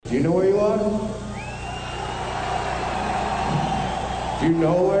Do you know where you are? Do you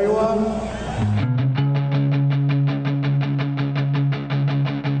know where you are?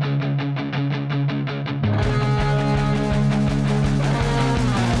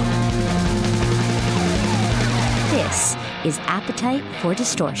 This is Appetite for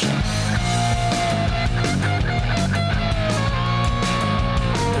Distortion.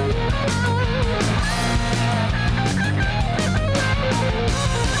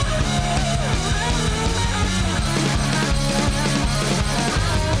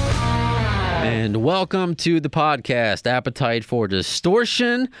 And welcome to the podcast, Appetite for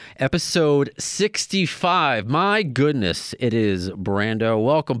Distortion, episode 65. My goodness, it is Brando.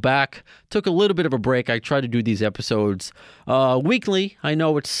 Welcome back. Took a little bit of a break. I try to do these episodes weekly. I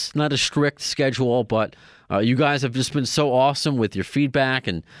know it's not a strict schedule, but you guys have just been so awesome with your feedback,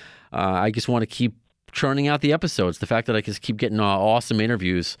 and I just want to keep churning out the episodes. The fact that I just keep getting awesome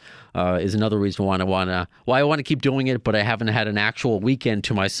interviews is another reason why I want to keep doing it, but I haven't had an actual weekend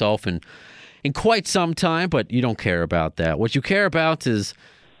to myself in quite some time, but you don't care about that. What you care about is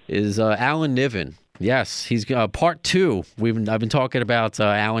Alan Niven. Yes, he's part two. I've been talking about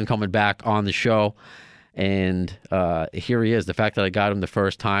Alan coming back on the show, and here he is. The fact that I got him the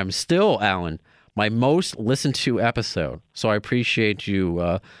first time. Still, Alan, my most listened to episode. So I appreciate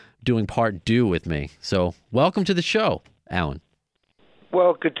you doing part two with me. So welcome to the show, Alan.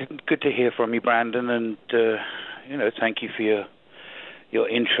 Well, good to hear from you, Brandon, and thank you for your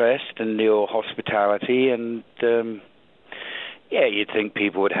interest and your hospitality, and you'd think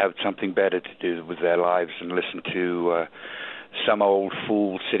people would have something better to do with their lives than listen to some old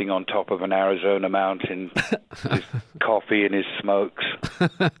fool sitting on top of an Arizona mountain with coffee and his smokes.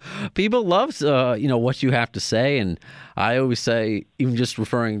 People love what you have to say, and I always say, even just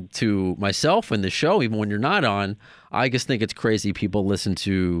referring to myself in the show, even when you're not on, I just think it's crazy people listen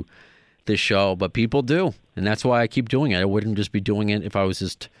to this show, but people do, and that's why I keep doing it. I wouldn't just be doing it if I was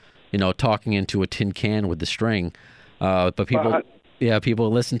just, talking into a tin can with the string. But people,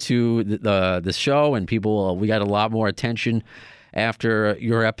 people listen to the show, and people, we got a lot more attention after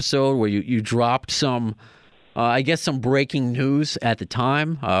your episode where you dropped some, some breaking news at the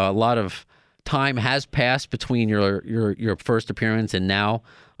time. A lot of time has passed between your first appearance and now.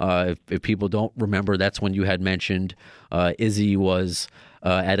 If people don't remember, that's when you had mentioned Izzy was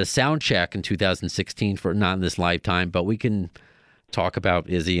at a sound check in 2016 for Not in This Lifetime, but we can talk about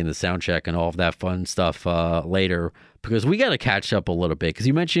Izzy and the sound check and all of that fun stuff later, because we got to catch up a little bit, because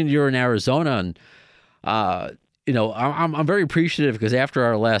you mentioned you're in Arizona, and I'm very appreciative, because after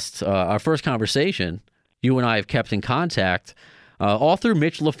our first conversation, you and I have kept in contact all through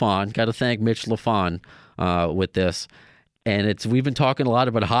Mitch LaFon. Got to thank Mitch LaFon with this. And we've been talking a lot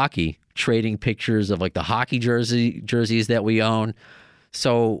about hockey, trading pictures of like the hockey jerseys that we own.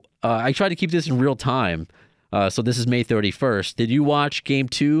 So I try to keep this in real time. So this is May 31st. Did you watch Game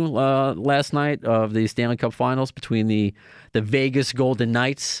 2 last night of the Stanley Cup Finals between the Vegas Golden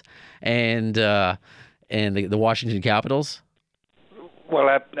Knights and the Washington Capitals? Well,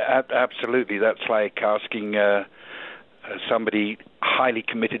 absolutely. That's like asking somebody highly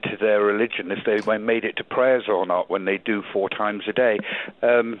committed to their religion if they made it to prayers or not, when they do 4 times a day.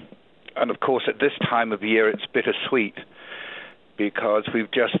 And of course, at this time of year, it's bittersweet, because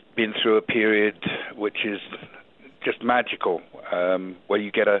we've just been through a period which is just magical, where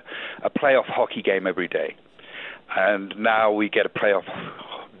you get a playoff hockey game every day. And now we get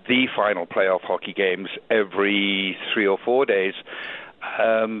the final playoff hockey games every 3 or 4 days.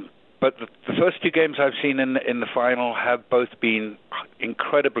 But the first 2 games I've seen in the final have both been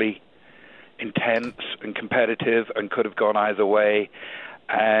incredibly intense and competitive and could have gone either way.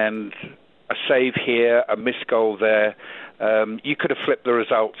 And a save here, a missed goal there. You could have flipped the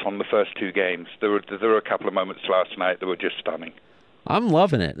results on the first 2 games. There were a couple of moments last night that were just stunning. I'm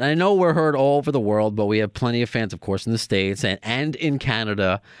loving it. I know we're heard all over the world, but we have plenty of fans, of course, in the States and in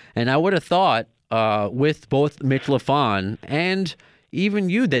Canada. And I would have thought with both Mitch LaFon and even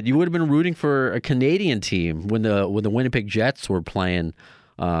you that you would have been rooting for a Canadian team when the Winnipeg Jets were playing,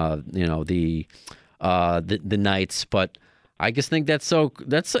 the Knights. But I just think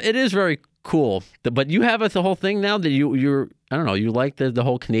it is very cool. But you have the whole thing now that you're I don't know, you like the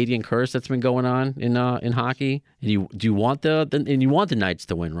whole Canadian curse that's been going on in hockey. And you want the Knights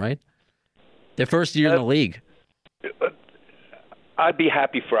to win, right? Their first year in the league. I'd be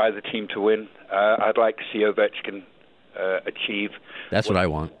happy for either team to win. I'd like to see Ovechkin achieve. That's what I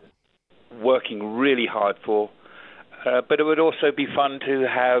want. Working really hard for. But it would also be fun to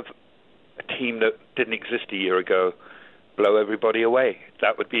have a team that didn't exist a year ago blow everybody away.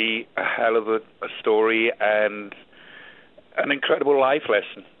 That would be a hell of a story and an incredible life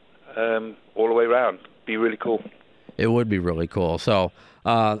lesson. all the way around. Be really cool. It would be really cool. So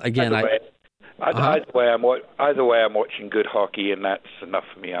again, either way, I'm watching good hockey, and that's enough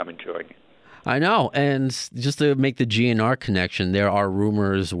for me. I'm enjoying it. I know, and just to make the GNR connection, there are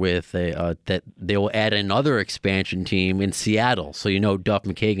rumors with that they will add another expansion team in Seattle. So Duff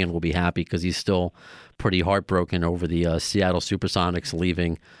McKagan will be happy because he's still pretty heartbroken over the Seattle SuperSonics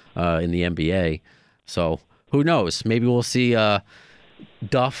leaving in the NBA. So who knows? Maybe we'll see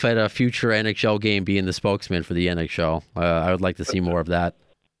Duff at a future NHL game being the spokesman for the NHL. I would like to see more of that.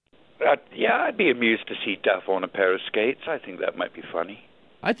 I'd be amused to see Duff on a pair of skates. I think that might be funny.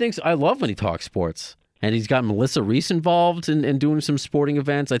 I think so. I love when he talks sports. And he's got Melissa Reese involved in doing some sporting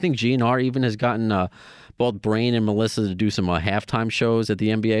events. I think GNR even has gotten both Brain and Melissa to do some halftime shows at the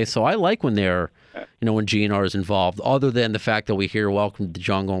NBA. So I like when they're, when GNR is involved, other than the fact that we hear Welcome to the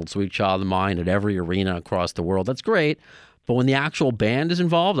Jungle and Sweet Child of Mine at every arena across the world. That's great. But when the actual band is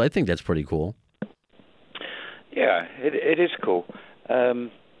involved, I think that's pretty cool. Yeah, it is cool. And,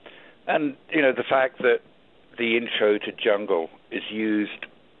 the fact that the intro to Jungle is used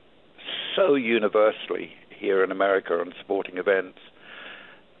so universally here in America on sporting events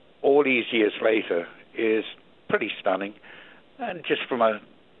all these years later is pretty stunning. And just from a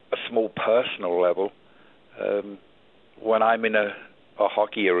small personal level, when I'm in a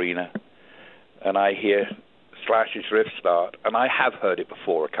hockey arena and I hear Slash's riff start, and I have heard it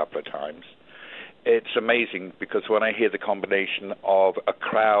before a couple of times, it's amazing because when I hear the combination of a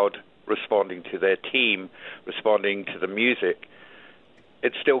crowd responding to their team, responding to the music,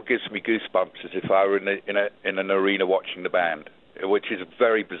 it still gives me goosebumps as if I were in an arena watching the band, which is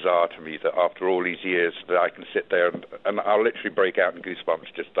very bizarre to me that after all these years that I can sit there and I'll literally break out in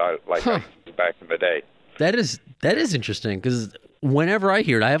goosebumps just like I did back in the day. That is interesting because whenever I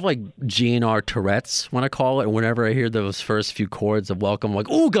hear it, I have like GNR Tourette's when I call it. Whenever I hear those first few chords of Welcome, I'm like,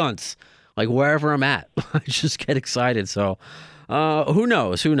 ooh, Guns! Like wherever I'm at, I just get excited. So who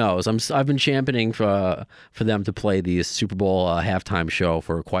knows? I've been championing for them to play the Super Bowl halftime show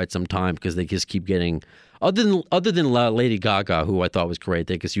for quite some time because they just keep getting other than Lady Gaga, who I thought was great.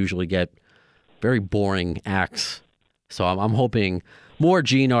 They just usually get very boring acts. So I'm hoping more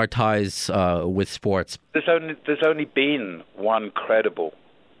GNR ties with sports. There's only been one credible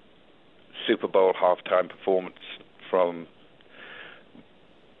Super Bowl halftime performance from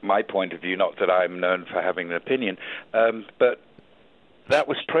my point of view. Not that I'm known for having an opinion, but that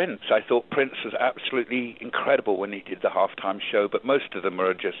was Prince. I thought Prince was absolutely incredible when he did the halftime show, but most of them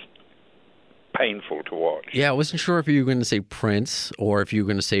are just painful to watch. Yeah, I wasn't sure if you were going to say Prince or if you were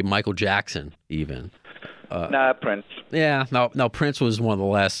going to say Michael Jackson even. Prince. Yeah, no, Prince was one of the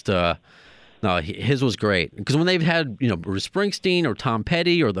last. His was great because when they've had Bruce Springsteen or Tom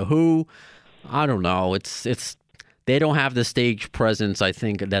Petty or The Who, I don't know. It's they don't have the stage presence I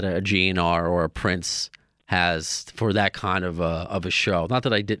think that a GNR or a Prince has for that kind of a show. Not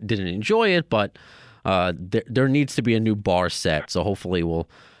that I didn't enjoy it, but there needs to be a new bar set. So hopefully we'll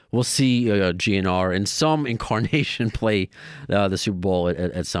see GNR in some incarnation play the Super Bowl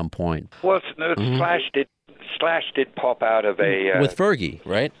at some point. Well, Slash did pop out of a with Fergie,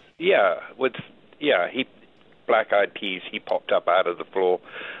 right? Yeah, he Black Eyed Peas. He popped up out of the floor.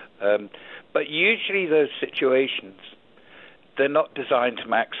 But usually those situations, they're not designed to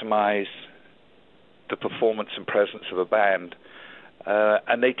maximize the performance and presence of a band,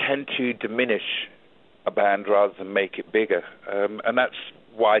 and they tend to diminish a band rather than make it bigger. And that's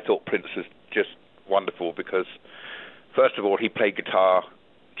why I thought Prince was just wonderful because, first of all, he played guitar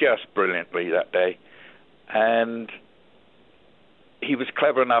just brilliantly that day, and he was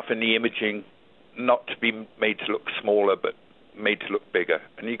clever enough in the imaging not to be made to look smaller, but made to look bigger.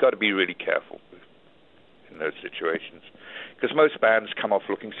 And you've got to be really careful in those situations because most bands come off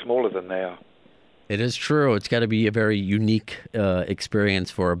looking smaller than they are. It is true. It's got to be a very unique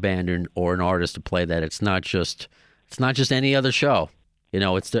experience for a band or an artist to play that. It's not just any other show.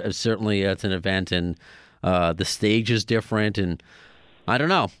 It's certainly it's an event, and the stage is different. And I don't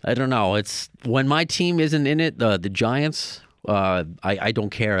know. It's when my team isn't in it, the Giants. I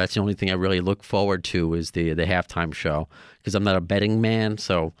don't care. That's the only thing I really look forward to is the halftime show because I'm not a betting man.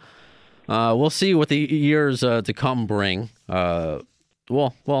 So we'll see what the years to come bring.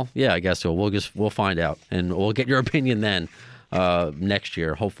 Well, yeah, I guess so. We'll find out, and we'll get your opinion then next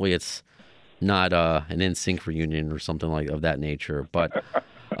year. Hopefully, it's not an NSYNC reunion or something like of that nature. But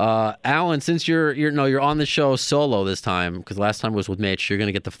Alan, since you're on the show solo this time because last time was with Mitch, you're going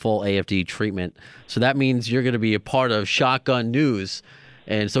to get the full AFD treatment. So that means you're going to be a part of Shotgun News,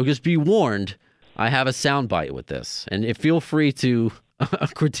 and so just be warned. I have a soundbite with this, and feel free to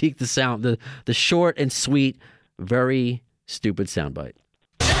critique the sound, the short and sweet, very stupid soundbite.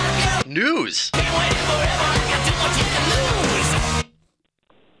 News.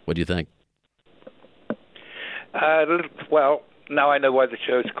 What do you think? Well, now I know why the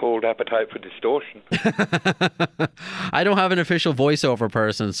show's called Appetite for Distortion. I don't have an official voiceover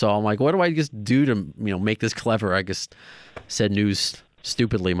person, so I'm like, what do I just do to make this clever? I just said news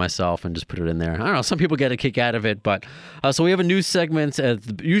stupidly myself and just put it in there. I don't know. Some people get a kick out of it, but so we have a news segment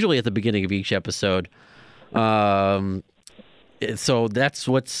usually at the beginning of each episode. So that's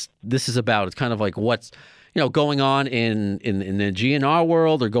what this is about. It's kind of like what's going on in the GNR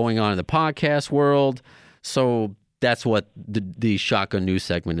world or going on in the podcast world. So that's what the Shotgun News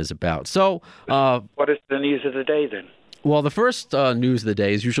segment is about. So what is the news of the day then? Well, the first news of the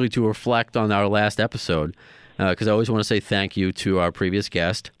day is usually to reflect on our last episode, because I always want to say thank you to our previous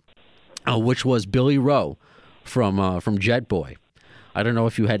guest, which was Billy Rowe from Jet Boy. I don't know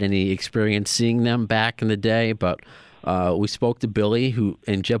if you had any experience seeing them back in the day, but we spoke to Billy,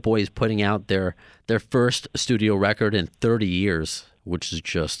 and Jet Boy is putting out their first studio record in 30 years, which is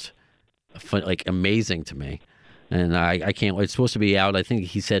just amazing to me. And I can't wait. It's supposed to be out, I think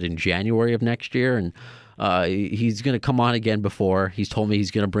he said, in January of next year. And he's going to come on again before. He's told me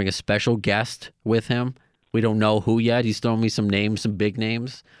he's going to bring a special guest with him. We don't know who yet. He's thrown me some names, some big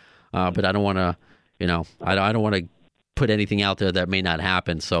names. But I don't want to, I don't want to put anything out there that may not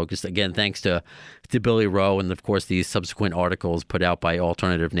happen. So just, again, thanks to Billy Rowe and, of course, these subsequent articles put out by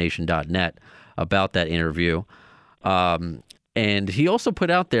alternativenation.net about that interview. And he also put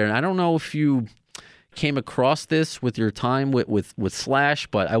out there, and I don't know if you came across this with your time with Slash,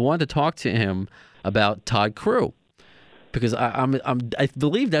 but I wanted to talk to him about Todd Crew, because I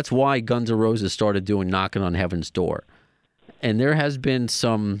believe that's why Guns N' Roses started doing Knocking on Heaven's Door. And there has been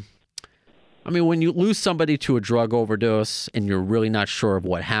some, when you lose somebody to a drug overdose and you're really not sure of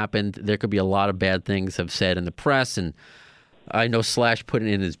what happened, there could be a lot of bad things have said in the press. And I know Slash put it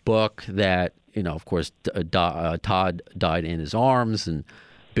in his book that, of course, Todd died in his arms, and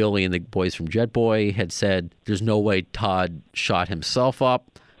Billy and the boys from Jet Boy had said there's no way Todd shot himself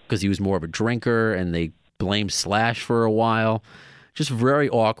up because he was more of a drinker, and they blamed Slash for a while. Just very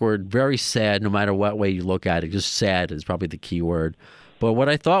awkward, very sad, no matter what way you look at it. Just sad is probably the key word. But what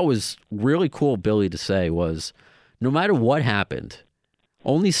I thought was really cool Billy to say was, no matter what happened,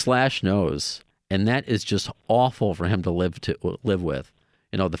 only Slash knows, and that is just awful for him to live with.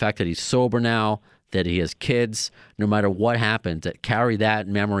 The fact that he's sober now, that he has kids, no matter what happened, to carry that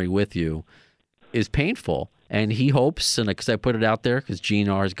memory with you is painful. And he hopes, and because I put it out there, because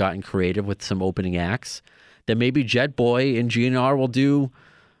GNR has gotten creative with some opening acts, that maybe Jet Boy and GNR will do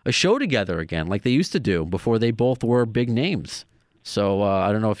a show together again, like they used to do before they both were big names. So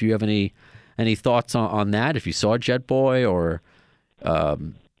I don't know if you have any thoughts on that, if you saw Jet Boy, or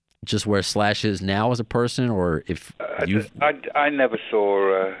just where Slash is now as a person, or if you... I never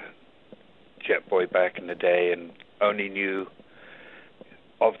saw... Jet Boy back in the day, and only knew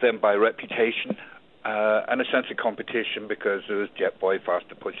of them by reputation and a sense of competition, because there was Jet Boy,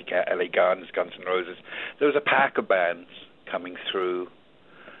 Faster Pussycat, LA Guns, Guns N' Roses. There was a pack of bands coming through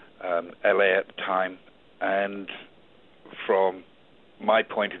LA at the time, and from my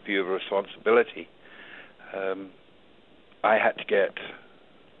point of view of responsibility, I had to get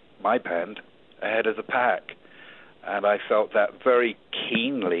my band ahead of the pack, and I felt that very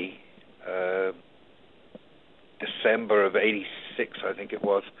keenly. December of '86, I think it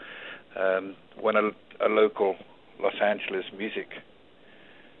was, when a local Los Angeles music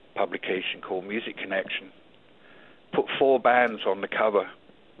publication called Music Connection put 4 bands on the cover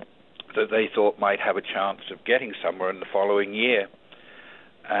that they thought might have a chance of getting somewhere in the following year.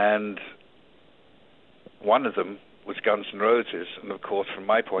 And one of them was Guns N' Roses. And of course, from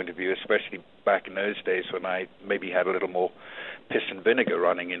my point of view, especially back in those days when I maybe had a little more piss and vinegar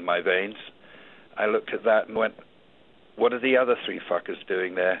running in my veins, I looked at that and went, what are the other 3 fuckers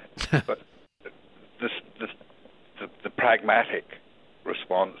doing there? But the pragmatic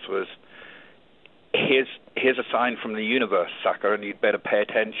response was, here's a sign from the universe, sucker, and you'd better pay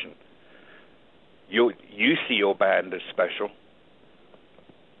attention. You see your band as special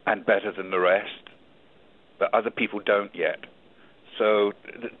and better than the rest, but other people don't yet. So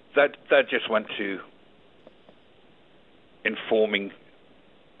that just went to informing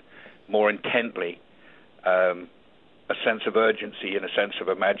more intently a sense of urgency and a sense of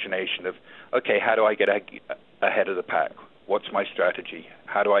imagination of, okay, how do I get ahead of the pack? What's my strategy?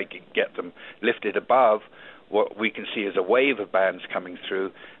 How do I get them lifted above what we can see as a wave of bands coming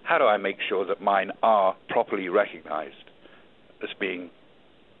through? How do I make sure that mine are properly recognized as being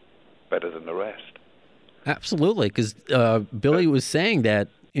better than the rest? Absolutely, because Billy was saying that,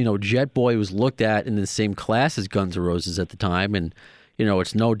 Jet Boy was looked at in the same class as Guns N' Roses at the time, and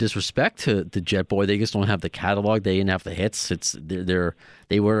it's no disrespect to Jet Boy. They just don't have the catalog. They didn't have the hits.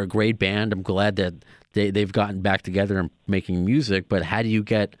 They were a great band. I'm glad that they've gotten back together and making music. But how do you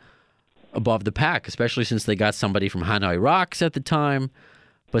get above the pack, especially since they got somebody from Hanoi Rocks at the time,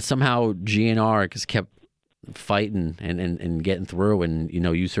 but somehow GNR just kept fighting and getting through, and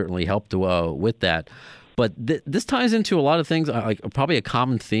you certainly helped with that. But this ties into a lot of things. Like probably a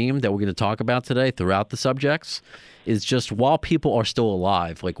common theme that we're going to talk about today throughout the subjects is just while people are still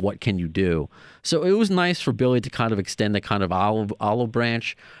alive, like what can you do? So it was nice for Billy to kind of extend that kind of olive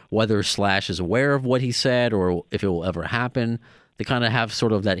branch, whether Slash is aware of what he said or if it will ever happen. They kind of have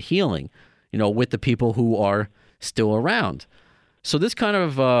sort of that healing, with the people who are still around. So this kind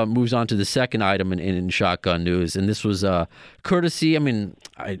of moves on to the second item in Shotgun News, and this was courtesy.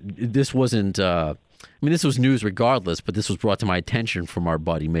 This wasn't. This was news regardless, but this was brought to my attention from our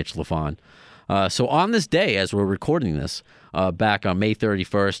buddy Mitch LaFon. So on this day, as we're recording this, back on May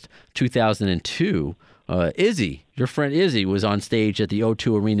 31st, 2002, Izzy, your friend Izzy, was on stage at the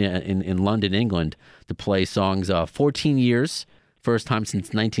O2 Arena in London, England, to play songs 14 Years, first time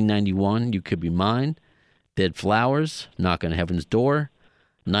since 1991, You Could Be Mine, Dead Flowers, Knock on Heaven's Door,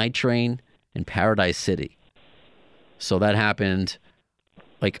 Night Train, and Paradise City. So that happened,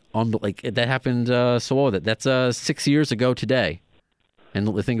 that's 6 years ago today.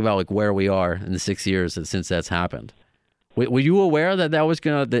 And think about where we are in the 6 years since that's happened. Were you aware that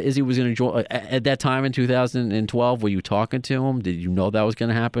Izzy was gonna join at that time in 2012? Were you talking to him? Did you know that was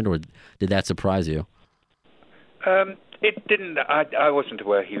gonna happen, or did that surprise you? It didn't. I wasn't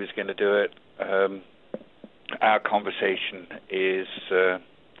aware he was going to do it. Our conversation is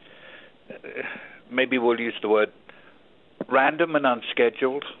maybe we'll use the word random and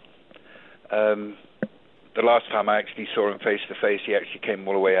unscheduled. The last time I actually saw him face to face, he actually came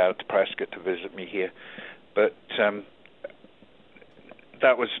all the way out to Prescott to visit me here. But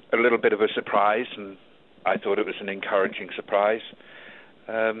that was a little bit of a surprise, and I thought it was an encouraging surprise.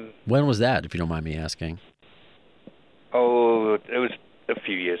 When was that, if you don't mind me asking? Oh, it was a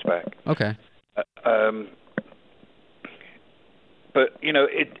few years back. Okay. But,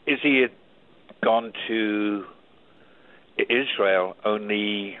 Izzy had gone to Israel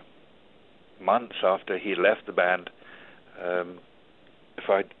only months after he left the band. If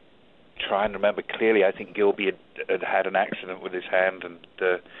I try and remember clearly, I think Gilby had an accident with his hand, and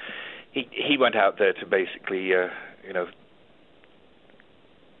he went out there to basically,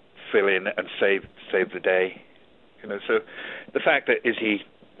 fill in and save the day. So the fact that Izzy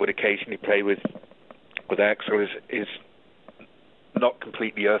would occasionally play with Axl is not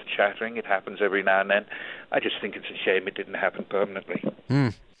completely earth-shattering. It happens every now and then. I just think it's a shame it didn't happen permanently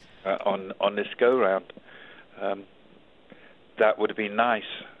on this go-round. That would have been nice.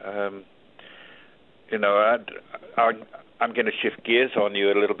 I'm going to shift gears on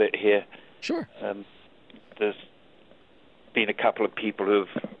you a little bit here. Sure. There's been a couple of people who've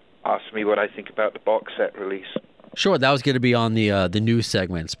asked me what I think about the box set release. Sure, that was going to be on the news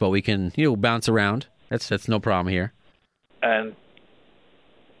segments, but we can bounce around. That's no problem here. And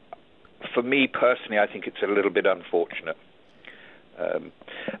for me personally, I think it's a little bit unfortunate.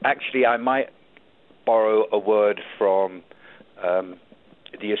 Actually, I might borrow a word from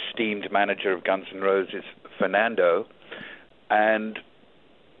the esteemed manager of Guns N' Roses, Fernando, and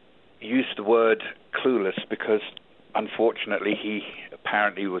use the word clueless because, unfortunately, he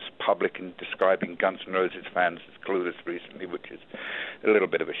apparently was public in describing Guns N' Roses fans as clueless recently, which is a little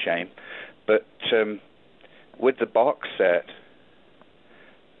bit of a shame. But with the box set,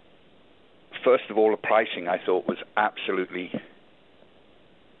 first of all, the pricing I thought was absolutely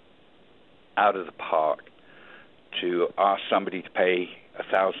out of the park. To ask somebody to pay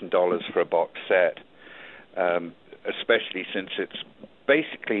 $1,000 for a box set, especially since it's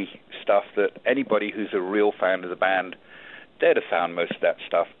basically stuff that anybody who's a real fan of the band, they'd have found most of that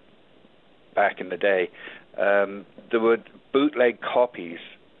stuff back in the day. There were bootleg copies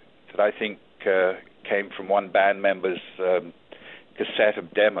that I think came from one band member's cassette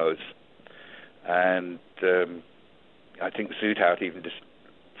of demos, and I think Zootout even just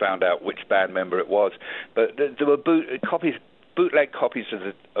found out which band member it was. But there were bootleg copies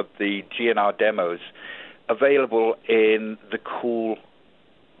of the GNR demos available in the cool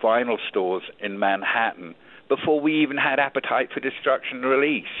vinyl stores in Manhattan before we even had Appetite for Destruction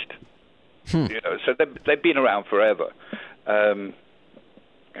released. So they've been around forever.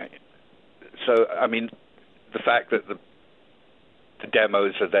 So I mean, the fact that the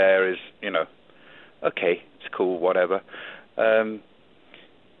demos are there is, okay, it's cool, whatever.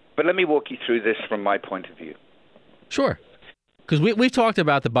 But let me walk you through this from my point of view. Sure. Because we've talked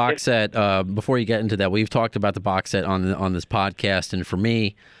about the box set before you get into that. We've talked about the box set on this podcast, and for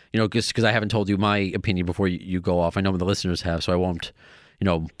me, just because I haven't told you my opinion before you go off, I know the listeners have, so I won't,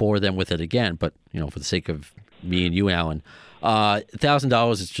 bore them with it again. But for the sake of me and you, Alan,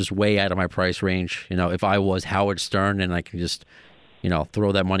 $1,000 is just way out of my price range. If I was Howard Stern and I can just,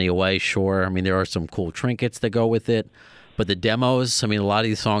 throw that money away, sure. I mean, there are some cool trinkets that go with it. But the demos, I mean, a lot of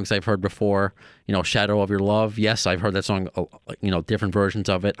these songs I've heard before, Shadow of Your Love. Yes, I've heard that song, different versions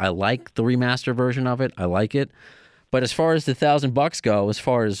of it. I like the remaster version of it. I like it. But as far as the $1,000 go, as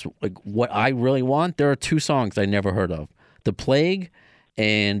far as like what I really want, there are two songs I never heard of: The Plague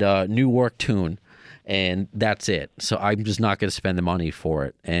and New Work Tune. And that's it. So I'm just not going to spend the money for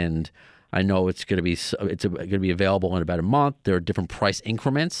it. And I know it's going to be available in about a month. There are different price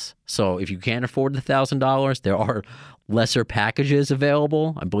increments. So if you can't afford the $1,000, there are lesser packages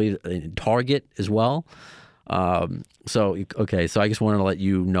available. I believe in Target as well. So I just wanted to let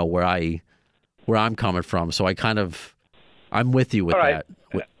you know where I'm coming from. So I'm with you with that.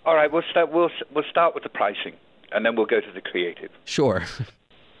 All right. We'll start with the pricing, and then we'll go to the creative. Sure.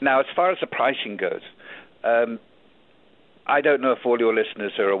 Now, as far as the pricing goes, I don't know if all your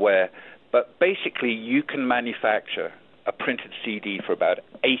listeners are aware, but basically you can manufacture a printed CD for about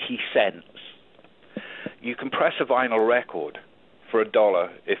 80 cents. You can press a vinyl record for $1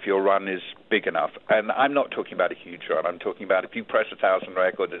 if your run is big enough. And I'm not talking about a huge run. I'm talking about if you press 1,000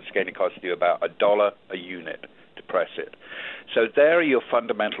 records, it's going to cost you about $1 a unit to press it. So there are your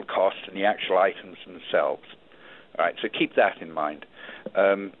fundamental costs and the actual items themselves. All right, so keep that in mind.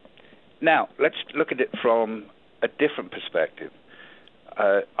 Now, let's look at it from a different perspective.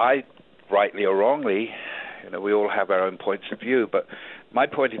 I, rightly or wrongly, we all have our own points of view, but my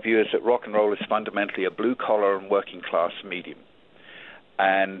point of view is that rock and roll is fundamentally a blue-collar and working-class medium.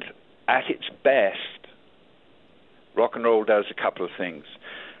 And at its best, rock and roll does a couple of things.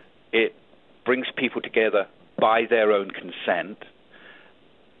 It brings people together by their own consent,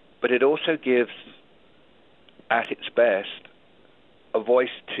 but it also gives, at its best, a voice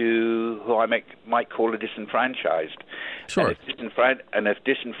to who I might call a disenfranchised. Sure. And if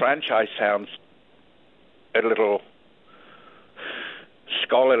disenfranchised sounds a little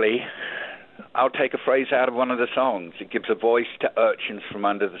scholarly, I'll take a phrase out of one of the songs. It gives a voice to urchins from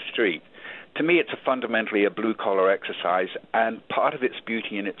under the street. To me, it's fundamentally a blue-collar exercise, and part of its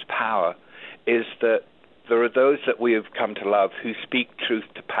beauty and its power is that there are those that we have come to love who speak truth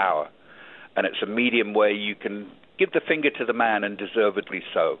to power, and it's a medium where you can give the finger to the man, and deservedly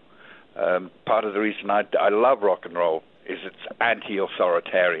so. Part of the reason I love rock and roll is it's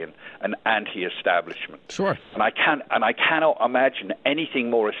anti-authoritarian and anti-establishment. Sure. And I cannot imagine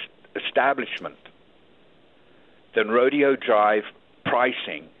anything more establishment than Rodeo Drive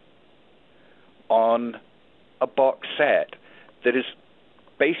pricing on a box set that is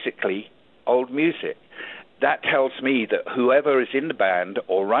basically old music. That tells me that whoever is in the band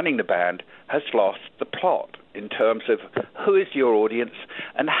or running the band has lost the plot in terms of who is your audience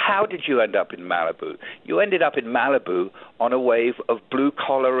and how did you end up in Malibu. You ended up in Malibu on a wave of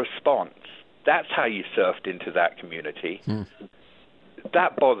blue-collar response. That's how you surfed into that community.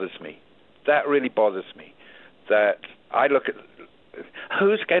 That bothers me. That really bothers me. That I look at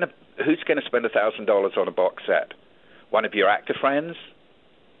who's going to spend $1,000 on a box set? One of your actor friends?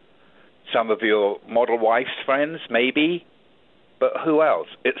 Some of your model wife's friends, maybe? But who else?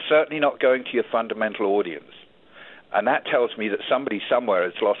 It's certainly not going to your fundamental audience. And that tells me that somebody somewhere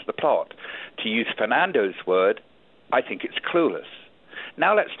has lost the plot. To use Fernando's word, I think it's clueless.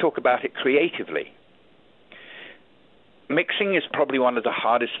 Now let's talk about it creatively. Mixing is probably one of the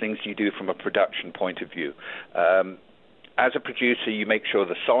hardest things you do from a production point of view. As a producer, you make sure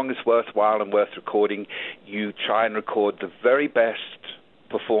the song is worthwhile and worth recording. You try and record the very best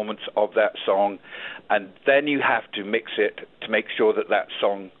performance of that song, and then you have to mix it to make sure that that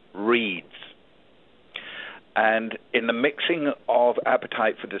song reads. And in the mixing of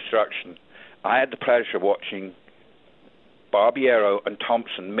Appetite for Destruction, I had the pleasure of watching Barbiero and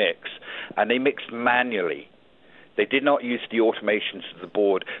Thompson mix, and they mixed manually. They did not use the automations of the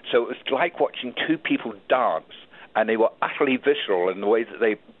board, so it was like watching two people dance, and they were utterly visceral in the way that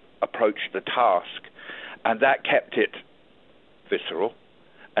they approached the task, and that kept it visceral,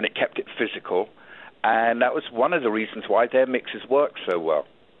 and it kept it physical, and that was one of the reasons why their mixes work so well.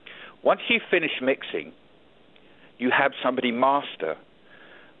 Once you finish mixing, you have somebody master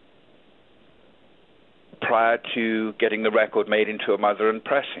prior to getting the record made into a mother and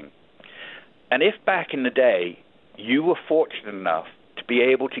pressing. And if back in the day you were fortunate enough to be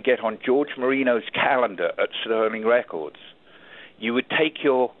able to get on George Marino's calendar at Sterling Records, you would take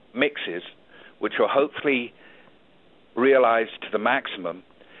your mixes, which were hopefully realized to the maximum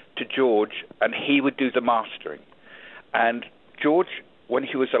to George, and he would do the mastering. And George, when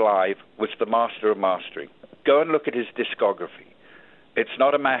he was alive, was the master of mastering. Go and look at his discography. It's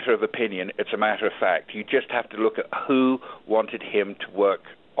not a matter of opinion, it's a matter of fact. You just have to look at who wanted him to work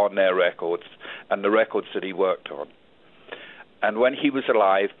on their records and the records that he worked on. And when he was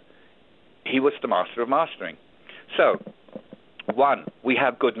alive, he was the master of mastering. So, 1, we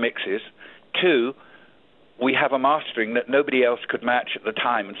have good mixes. 2, we have a mastering that nobody else could match at the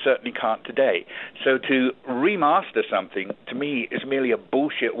time and certainly can't today. So to remaster something, to me, is merely a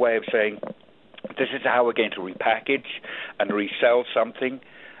bullshit way of saying, this is how we're going to repackage and resell something.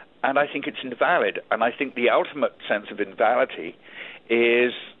 And I think it's invalid. And I think the ultimate sense of invalidity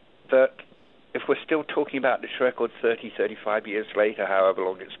is that if we're still talking about this record 30, 35 years later, however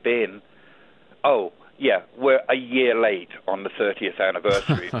long it's been, oh, yeah, we're a year late on the 30th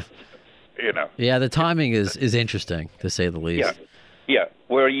anniversary. You know. Yeah, the timing is interesting, to say the least. Yeah,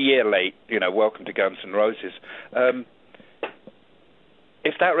 we're a year late. You know, welcome to Guns N' Roses.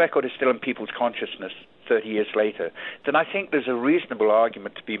 If that record is still in people's consciousness 30 years later, then I think there's a reasonable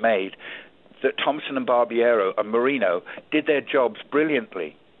argument to be made that Thompson and Barbiero and Marino did their jobs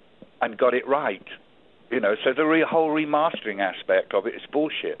brilliantly and got it right. You know, so the whole remastering aspect of it is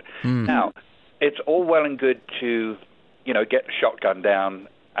bullshit. Now, it's all well and good to, you know, get the shotgun down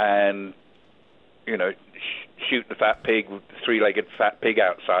and, you know, shoot the fat pig, the three-legged fat pig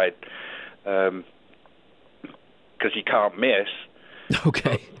outside, because you can't miss.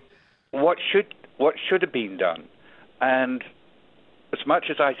 Okay. What should have been done? And as much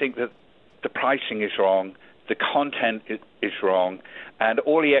as I think that the pricing is wrong, the content is wrong, and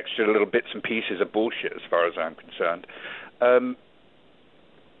all the extra little bits and pieces are bullshit as far as I'm concerned,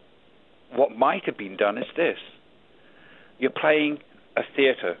 what might have been done is this. You're playing a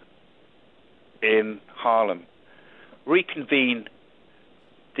theater in Harlem. Reconvene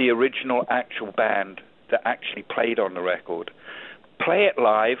the original actual band that actually played on the record. Play it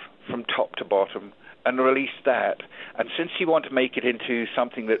live from top to bottom and release that. And since you want to make it into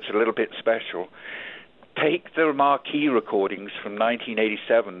something that's a little bit special, take the marquee recordings from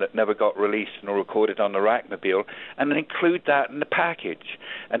 1987 that never got released and were recorded on the Rackmobile and then include that in the package.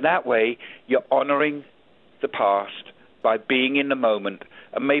 And that way, you're honoring the past by being in the moment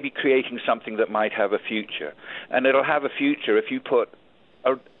and maybe creating something that might have a future. And it'll have a future if you put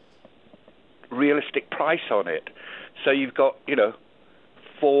a realistic price on it. So you've got, you know,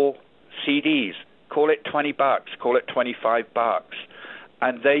 4 CDs. Call it $20, call it $25.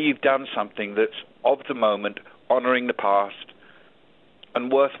 And there you've done something that's of the moment, honoring the past,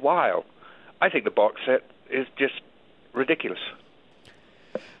 and worthwhile. I think the box set is just ridiculous.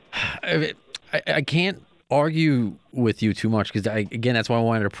 I can't argue with you too much because, again, that's why I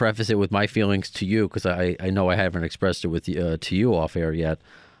wanted to preface it with my feelings to you, because I know I haven't expressed it with to you off air yet,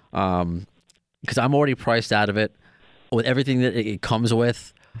 because I'm already priced out of it with everything that it comes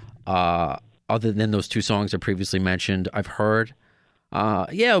with, other than those 2 songs I previously mentioned. I've heard.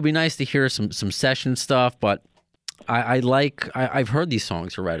 Yeah, it would be nice to hear some session stuff, but I've heard these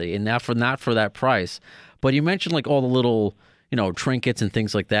songs already, and not for that price. But you mentioned like all the little, you know, trinkets and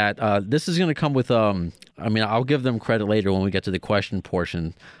things like that. This is going to come with, I mean, I'll give them credit later when we get to the question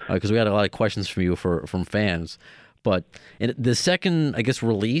portion, because we had a lot of questions from you from fans. But the second, I guess,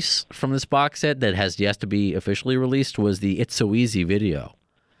 release from this box set that has yet to be officially released was the It's So Easy video.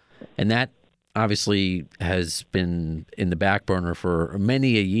 And that obviously has been in the back burner for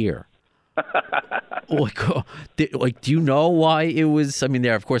many a year. Do you know why it was? I mean,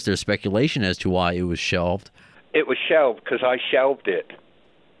 of course, there's speculation as to why it was shelved. It was shelved because I shelved it.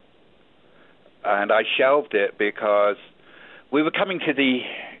 And I shelved it because we were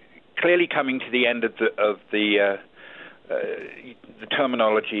clearly coming to the end of the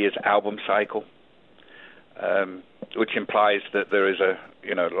terminology is album cycle, which implies that there is a,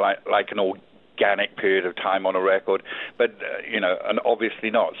 you know, like an organic period of time on a record, but you know, and obviously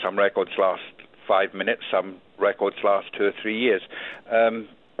not. Some records last 5 minutes, some records last 2 or 3 years.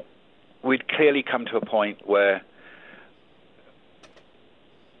 We'd clearly come to a point where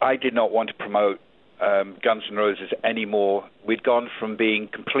I did not want to promote Guns N' Roses anymore. We'd gone from being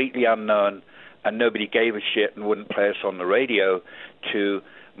completely unknown and nobody gave a shit and wouldn't play us on the radio to,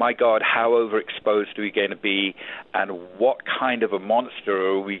 my God, how overexposed are we going to be, and what kind of a monster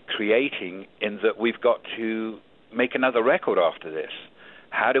are we creating in that we've got to make another record after this?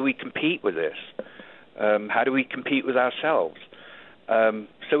 How do we compete with this? How do we compete with ourselves?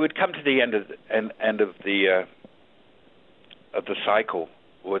 So we'd come to the end of the cycle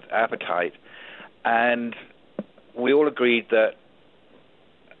with Appetite, and we all agreed that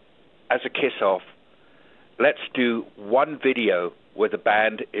as a kiss-off, let's do one video where the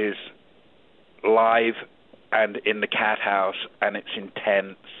band is live and in the Cat House and it's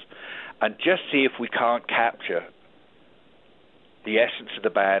intense, and just see if we can't capture the essence of the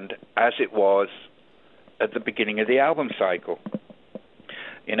band as it was at the beginning of the album cycle.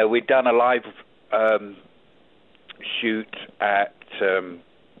 You know, we'd done a live shoot at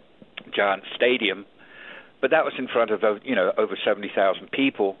Giant Stadium, but that was in front of over 70,000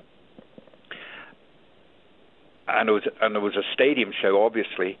 people, and it was a stadium show,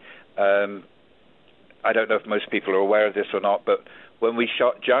 obviously. I don't know if most people are aware of this or not, but when we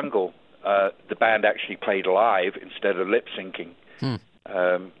shot Jungle, the band actually played live instead of lip syncing.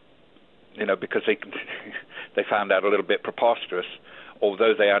 Because they found that a little bit preposterous,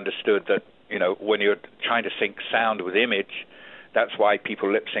 although they understood that, when you're trying to sync sound with image, that's why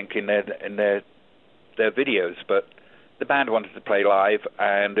people lip sync in their videos. But the band wanted to play live,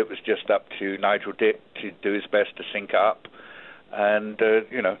 and it was just up to Nigel Dick to do his best to sync up, and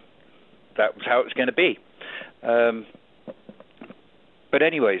that was how it was going to be. But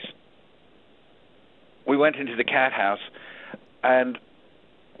anyways, we went into the Cat House, and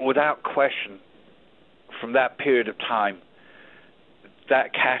without question, from that period of time,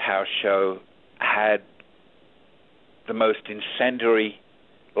 that Cat House show had the most incendiary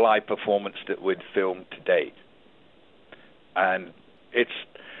live performance that we'd filmed to date. And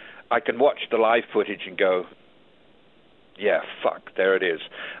I can watch the live footage and go, yeah, fuck, there it is.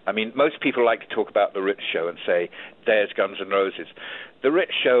 I mean, most people like to talk about the Ritz show and say, there's Guns N' Roses. The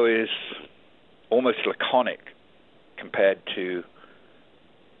Ritz show is almost laconic compared to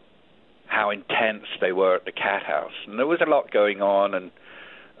how intense they were at the Cat House. And there was a lot going on and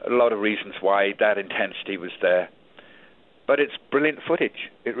a lot of reasons why that intensity was there. But it's brilliant footage.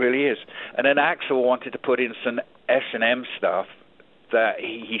 It really is. And then Axl wanted to put in some S&M stuff that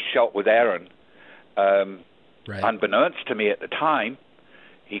he shot with Aaron. Right. Unbeknownst to me at the time,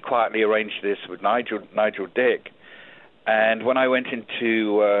 he quietly arranged this with Nigel Dick. And when I went in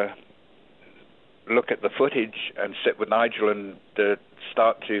to look at the footage and sit with Nigel and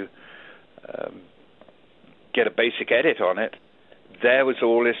start to get a basic edit on it, there was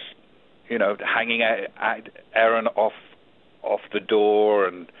all this, hanging Aaron off the door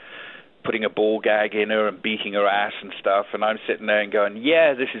and putting a ball gag in her and beating her ass and stuff, and I'm sitting there and going,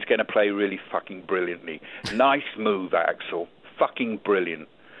 yeah, this is going to play really fucking brilliantly. Nice move, Axl. Fucking brilliant.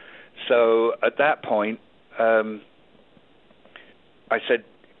 So at that point, I said,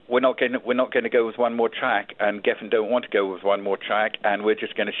 we're not going to go with one more track, and Geffen don't want to go with one more track, and we're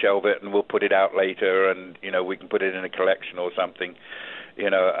just going to shelve it, and we'll put it out later, and we can put it in a collection or something,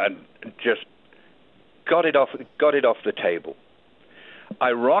 and just got it off the table.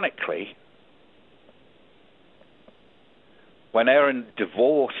 Ironically, when Erin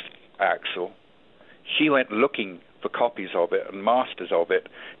divorced Axl, she went looking for copies of it and masters of it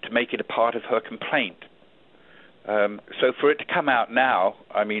to make it a part of her complaint. So for it to come out now,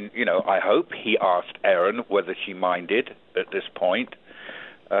 I mean, I hope he asked Erin whether she minded at this point.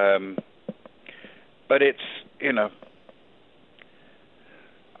 But it's,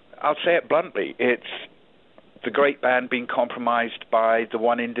 I'll say it bluntly, it's the great band being compromised by the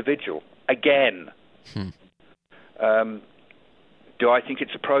one individual. Again. Do I think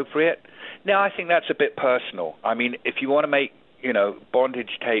it's appropriate? No, I think that's a bit personal. I mean, if you want to make,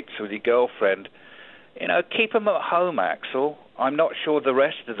 bondage tapes with your girlfriend, keep them at home, Axl. I'm not sure the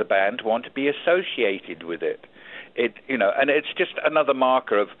rest of the band want to be associated with it. And it's just another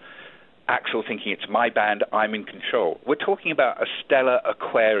marker of Axl thinking it's my band, I'm in control. We're talking about a stellar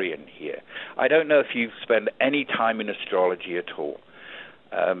Aquarian here. I don't know if you've spent any time in astrology at all.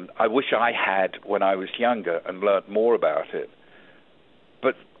 I wish I had when I was younger and learned more about it.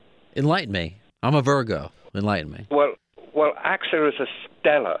 But enlighten me. I'm a Virgo. Enlighten me. Well, Axl is a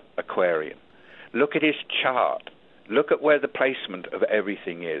stellar Aquarian. Look at his chart. Look at where the placement of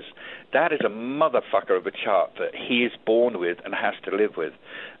everything is. That is a motherfucker of a chart that he is born with and has to live with.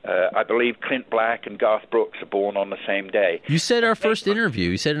 I believe Clint Black and Garth Brooks are born on the same day. You said in our first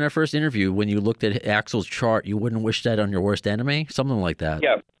interview, when you looked at Axl's chart, you wouldn't wish that on your worst enemy? Something like that.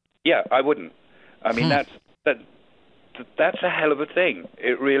 Yeah, I wouldn't. I mean, that's a hell of a thing.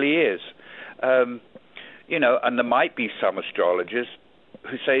 It really is. And there might be some astrologers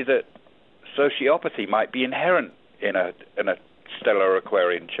who say that sociopathy might be inherent in a stellar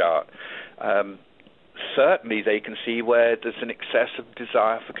Aquarian chart. Certainly they can see where there's an excessive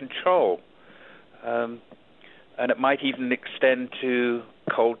desire for control. And it might even extend to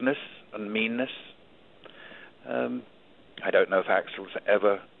coldness and meanness. I don't know if Axl's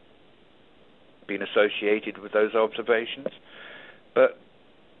ever been associated with those observations. But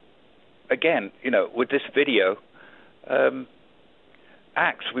again, with this video,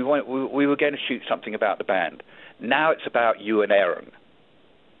 Axe, we were going to shoot something about the band. Now it's about you and Aaron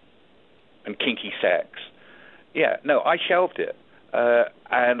and kinky sex. Yeah, no, I shelved it.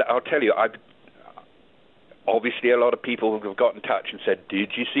 And I'll tell you, obviously a lot of people have got in touch and said,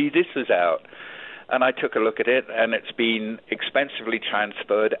 did you see this is out? And I took a look at it, and it's been expensively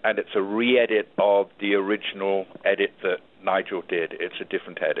transferred, and it's a re-edit of the original edit that Nigel did. It's a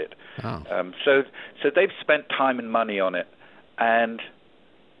different edit. Oh. So they've spent time and money on it. And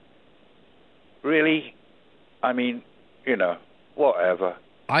really, I mean, whatever.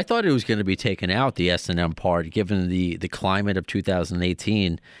 I thought it was going to be taken out, the S&M part, given the climate of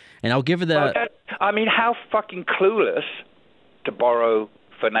 2018. And I'll give it that. Well, I mean, how fucking clueless, to borrow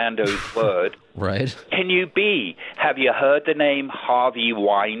Fernando's word, right? Can you be? Have you heard the name Harvey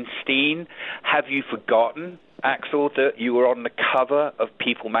Weinstein? Have you forgotten, Axel, that you were on the cover of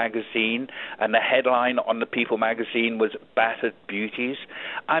People magazine and the headline on the People magazine was Battered Beauties?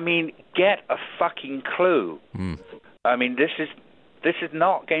 I mean, get a fucking clue. I mean, this is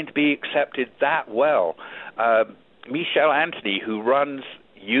not going to be accepted that well. Michelle Anthony, who runs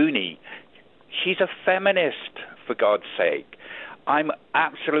Uni, she's a feminist, for God's sake. I'm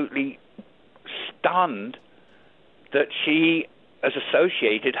absolutely stunned that she has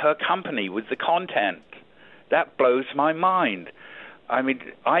associated her company with the content. That blows my mind. I mean,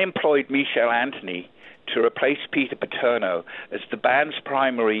 I employed Michelle Anthony to replace Peter Paterno as the band's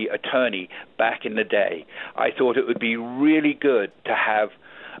primary attorney back in the day. I thought it would be really good to have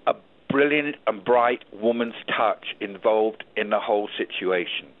a brilliant and bright woman's touch involved in the whole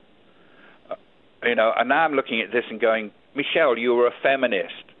situation. And now I'm looking at this and going, Michelle, you were a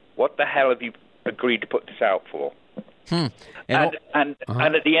feminist. What the hell have you agreed to put this out for? And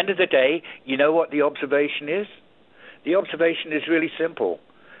at the end of the day, you know what the observation is? The observation is really simple.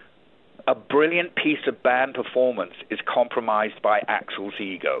 A brilliant piece of band performance is compromised by Axl's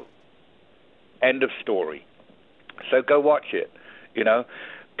ego. End of story. So go watch it,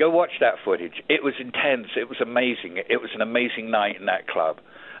 Go watch that footage. It was intense. It was amazing. It was an amazing night in that club.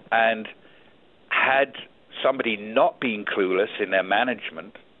 And had somebody not been clueless in their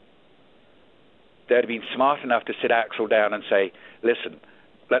management, they'd have been smart enough to sit Axl down and say, listen,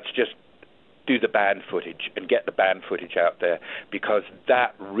 let's just do the band footage and get the band footage out there, because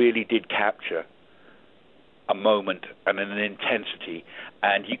that really did capture a moment and an intensity.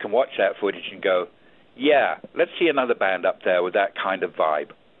 And you can watch that footage and go, yeah, let's see another band up there with that kind of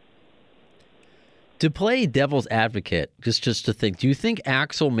vibe. To play devil's advocate, just to think, do you think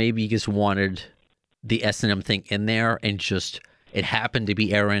Axl maybe just wanted the S&M thing in there and just it happened to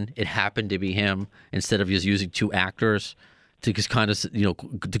be Aaron, it happened to be him, instead of just using two actors to just kind of,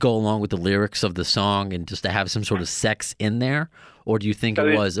 to go along with the lyrics of the song and just to have some sort of sex in there? Or do you think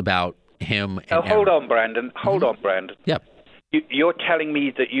it was about him and Aaron? Hold on, Brandon. Hold on, Brandon. Yep. You're telling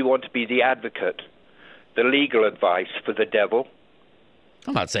me that you want to be the advocate, the legal advice for the devil?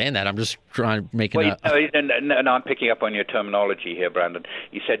 I'm not saying that. I'm just trying to make No, I'm picking up on your terminology here, Brandon.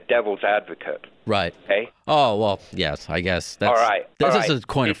 You said devil's advocate. Right. Okay? Oh, well, yes, I guess. That's, all right. That's a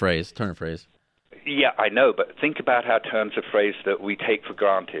turn of phrase. Yeah, I know, but think about how turns of phrase that we take for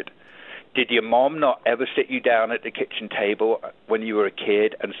granted. Did your mom not ever sit you down at the kitchen table when you were a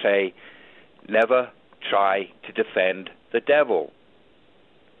kid and say, never try to defend the devil?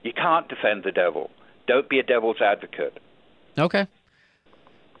 You can't defend the devil. Don't be a devil's advocate. Okay.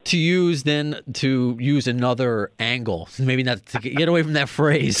 To use another angle, maybe not to get away from that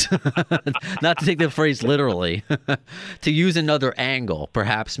phrase, not to take the phrase literally, to use another angle.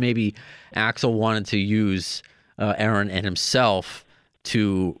 Perhaps maybe Axl wanted to use Aaron and himself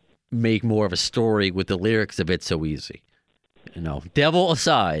to make more of a story with the lyrics of It's So Easy. Devil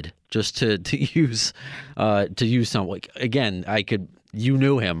aside, just to use something. Again, you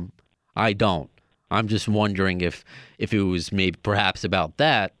knew him, I don't. I'm just wondering if it was maybe perhaps about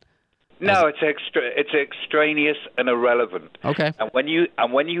that. No, it's extraneous and irrelevant. Okay. And when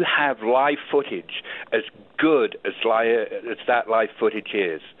you have live footage as good as that live footage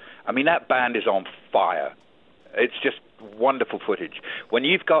is, I mean, that band is on fire. It's just wonderful footage. When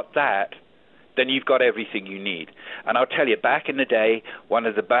you've got that, then you've got everything you need. And I'll tell you, back in the day, one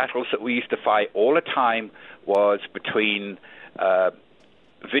of the battles that we used to fight all the time was between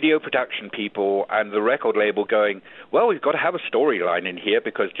video production people and the record label going, well, we've got to have a storyline in here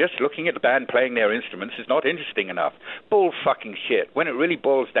because just looking at the band playing their instruments is not interesting enough. Bull fucking shit. When it really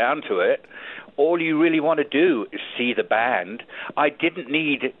boils down to it, all you really want to do is see the band. I didn't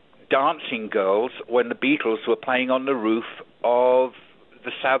need dancing girls when the Beatles were playing on the roof of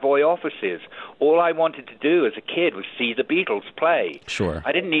the Savoy offices. all I wanted to do as a kid was see the Beatles play. Sure.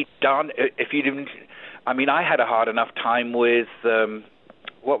 I didn't need Don. If you didn't, I mean, I had a hard enough time with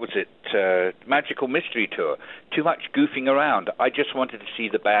what was it? Magical Mystery Tour. Too much goofing around. I just wanted to see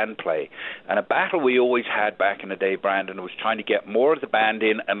the band play. And a battle we always had back in the day, Brandon, was trying to get more of the band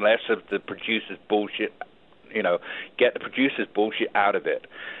in and less of the producers' bullshit. You know, get the producers' bullshit out of it.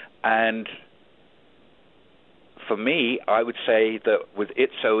 And for me, I would say that with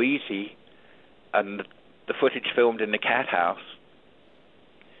It's So Easy and the footage filmed in the Cat House,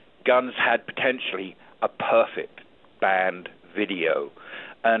 Guns had potentially a perfect band video.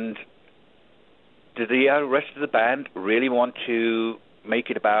 And did the rest of the band really want to make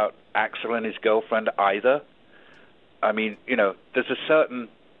it about Axl and his girlfriend either? I mean, you know, there's a certain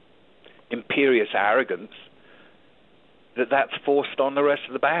imperious arrogance that's forced on the rest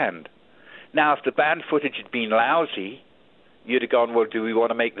of the band. Now, if the band footage had been lousy, you'd have gone, well, do we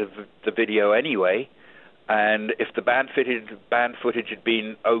want to make the video anyway? And if the band footage had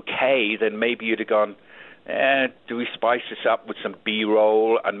been okay, then maybe you'd have gone, do we spice this up with some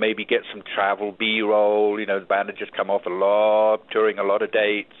B-roll and maybe get some travel B-roll? You know, the band had just come off touring a lot of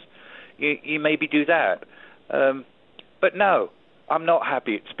dates. You maybe do that. But no, I'm not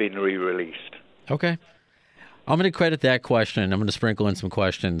happy it's been re-released. Okay. I'm going to credit that question. I'm going to sprinkle in some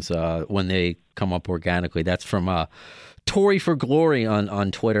questions when they come up organically. That's from Tory for Glory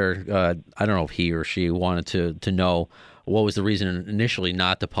on Twitter. I don't know if he or she wanted to know what was the reason initially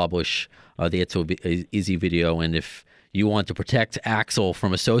not to publish the It's So Easy video, and if you want to protect Axl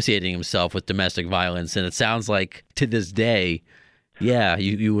from associating himself with domestic violence. And it sounds like to this day, yeah,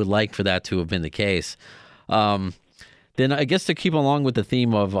 you would like for that to have been the case. Then I guess to keep along with the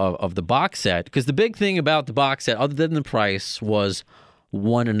theme of the box set, because the big thing about the box set, other than the price, was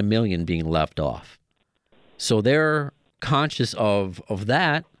 1 in a million being left off. So they're conscious of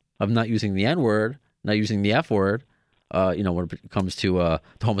that, of not using the N-word, not using the F-word, when it comes to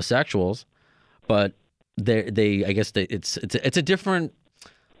homosexuals. But it's a different,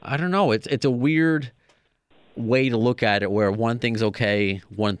 I don't know, it's a weird way to look at it where one thing's okay,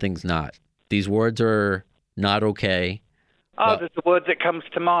 one thing's not. These words are not okay. There's a word that comes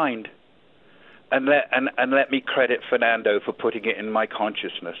to mind. And let me credit Fernando for putting it in my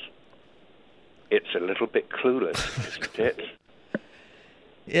consciousness. It's a little bit clueless, isn't it?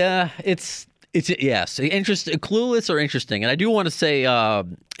 Yeah, it's yes, clueless or interesting. And I do want to say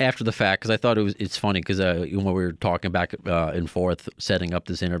after the fact, because I thought it's funny because when we were talking back and forth setting up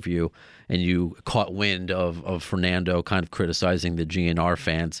this interview, and you caught wind of Fernando kind of criticizing the GNR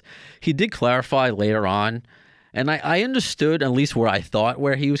fans, he did clarify later on. And I understood at least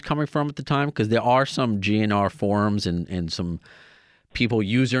where he was coming from at the time, because there are some GNR forums and some people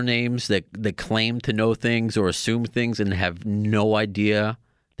usernames that claim to know things or assume things and have no idea.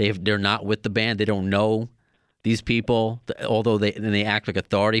 They're not with the band. They don't know these people, although they act like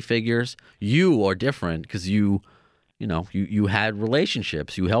authority figures. You are different because you had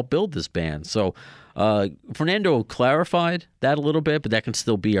relationships. You helped build this band. So Fernando clarified that a little bit, but that can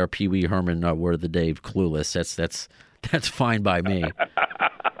still be our Pee Wee Herman word of the day, clueless. That's fine by me.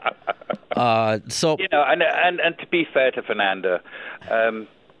 So and to be fair to Fernando,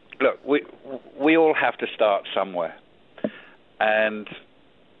 look, we all have to start somewhere, and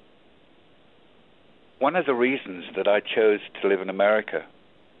one of the reasons that I chose to live in America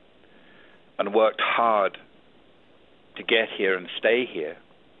and worked hard to get here and stay here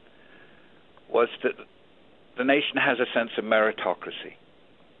was that the nation has a sense of meritocracy.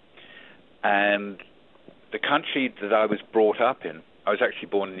 And the country that I was brought up in, I was actually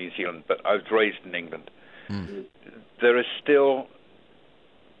born in New Zealand, but I was raised in England. Mm. There is still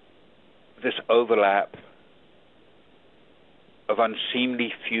this overlap of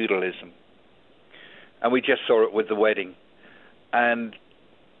unseemly feudalism. And we just saw it with the wedding. And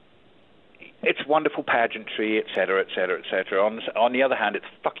it's wonderful pageantry, et cetera, et cetera, et cetera. On the other hand, it's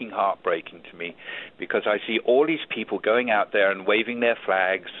fucking heartbreaking to me because I see all these people going out there and waving their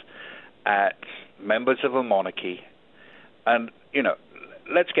flags at members of a monarchy. And,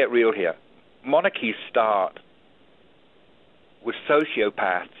 let's get real here. Monarchies start with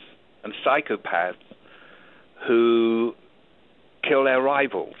sociopaths and psychopaths who kill their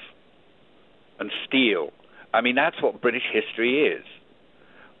rivals and steal. I mean, that's what British history is.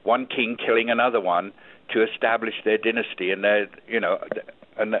 One king killing another one to establish their dynasty and their,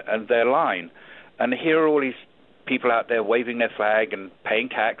 and their line. And here are all these people out there waving their flag and paying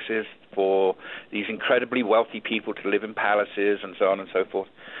taxes for these incredibly wealthy people to live in palaces and so on and so forth.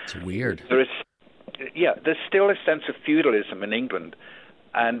 It's weird. There's still a sense of feudalism in England,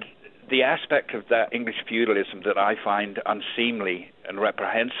 and the aspect of that English feudalism that I find unseemly and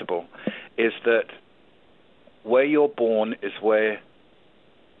reprehensible is that where you're born is where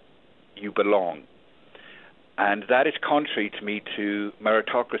you belong. And that is contrary to me to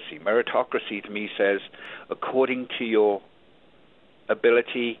meritocracy. Meritocracy to me says, according to your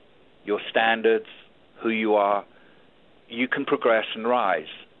ability, your standards, who you are, you can progress and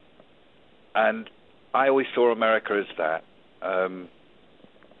rise. And I always saw America as that. And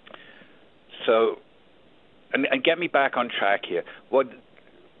get me back on track here.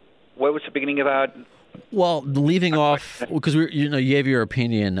 Where was the beginning of our... Well, leaving off, because you gave your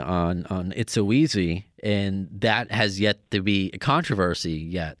opinion on It's So Easy, and that has yet to be a controversy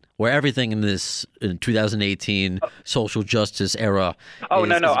yet, where everything in this 2018 social justice era is I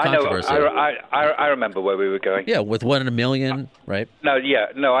know. controversy. I remember where we were going. Yeah, with 1 in a million, right?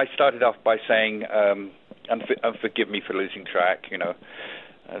 I started off by saying, and forgive me for losing track,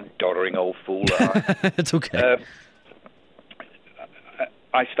 doddering old fool. It's okay.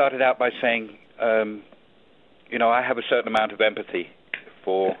 I started out by saying, I have a certain amount of empathy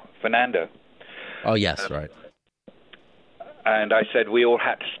for Fernando. Oh, yes, right. And I said we all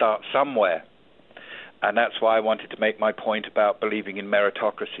had to start somewhere. And that's why I wanted to make my point about believing in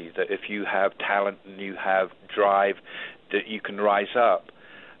meritocracy, that if you have talent and you have drive, that you can rise up.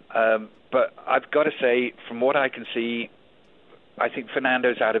 But I've got to say, from what I can see, I think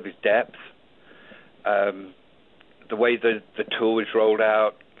Fernando's out of his depth. The way the tour was rolled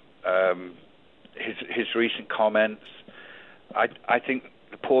out, his recent comments, I think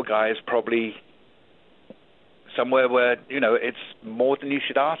the poor guy is probably somewhere where, it's more than you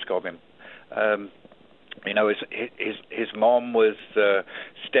should ask of him. His mom was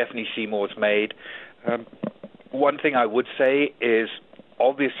Stephanie Seymour's maid. One thing I would say is,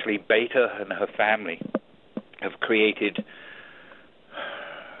 obviously, Beta and her family have created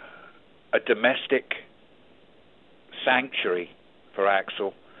a domestic sanctuary for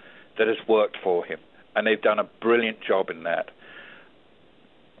Axel that has worked for him, and they've done a brilliant job in that.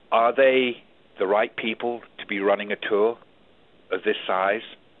 Are they the right people to be running a tour of this size?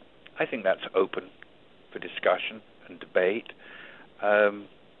 I think that's open for discussion and debate. And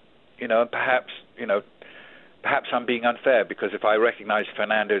perhaps I'm being unfair, because if I recognize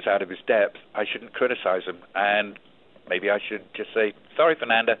Fernando's out of his depth, I shouldn't criticize him, and maybe I should just say, sorry,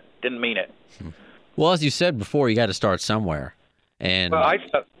 Fernando, didn't mean it. Well, as you said before, you got to start somewhere. And I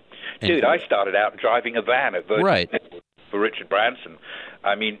started out driving a van at Virgin right. for Richard Branson.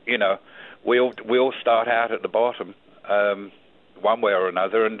 I mean, we all start out at the bottom, one way or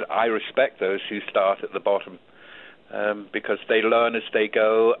another, and I respect those who start at the bottom because they learn as they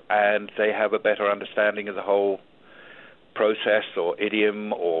go and they have a better understanding of the whole process or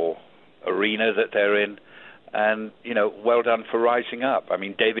idiom or arena that they're in. And, well done for rising up. I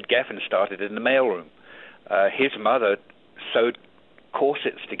mean, David Geffen started in the mailroom. His mother sewed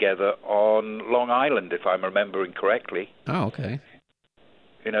corsets together on Long Island, if I'm remembering correctly. Oh, okay.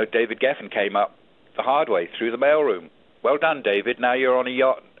 David Geffen came up the hard way through the mailroom. Well done, David. Now you're on a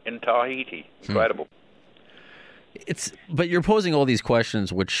yacht in Tahiti. Incredible. But you're posing all these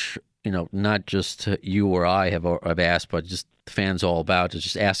questions, which, not just you or I have asked, but just fans all about. It's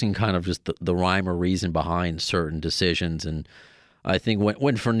just asking kind of just the rhyme or reason behind certain decisions. And I think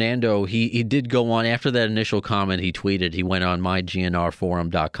when Fernando, he did go on, after that initial comment he tweeted, he went on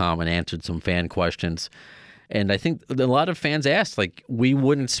mygnrforum.com and answered some fan questions. And I think a lot of fans asked, we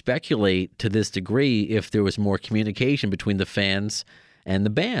wouldn't speculate to this degree if there was more communication between the fans and the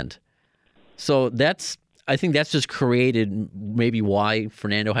band. So I think that's just created maybe why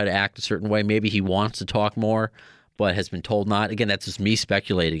Fernando had to act a certain way. Maybe he wants to talk more, but has been told not. Again, that's just me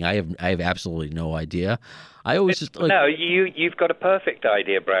speculating. I have absolutely no idea. I always just no. You've got a perfect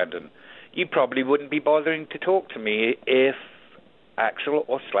idea, Brandon. You probably wouldn't be bothering to talk to me if Axl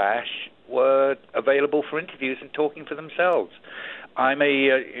or Slash were available for interviews and talking for themselves. I'm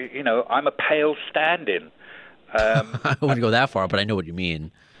a pale stand-in. I wouldn't go that far, but I know what you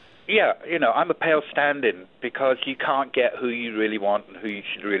mean. Yeah, I'm a pale stand-in because you can't get who you really want and who you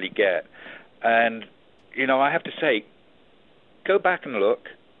should really get. And, I have to say, go back and look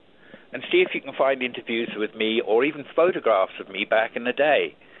and see if you can find interviews with me or even photographs of me back in the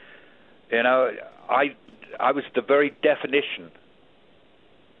day. I was the very definition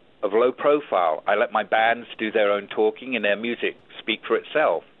of low profile. I let my bands do their own talking and their music speak for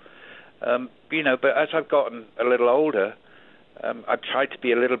itself. But as I've gotten a little older, I've tried to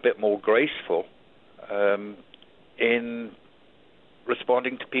be a little bit more graceful in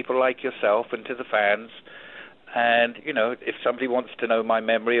responding to people like yourself and to the fans. And, if somebody wants to know my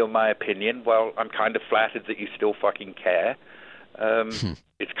memory or my opinion, well, I'm kind of flattered that you still fucking care.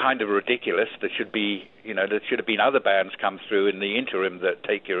 It's kind of ridiculous. There should have been other bands come through in the interim that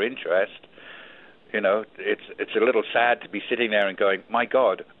take your interest. You know, it's a little sad to be sitting there and going, my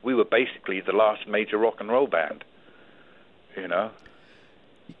God, we were basically the last major rock and roll band. You know.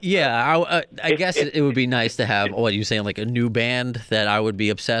 Yeah, I guess it would be nice to have, what you saying, like a new band that I would be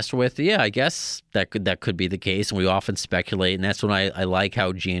obsessed with. Yeah, I guess that could be the case, and we often speculate, and that's when I like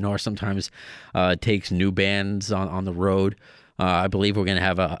how GNR sometimes takes new bands on the road. I believe we're going to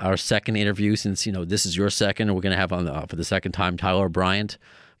have our second interview, since this is your second, and we're going to have for the second time Tyler Bryant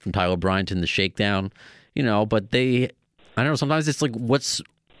from Tyler Bryant and the Shakedown. But I don't know. Sometimes it's like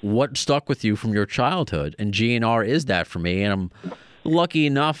what stuck with you from your childhood, and GNR is that for me, and I'm lucky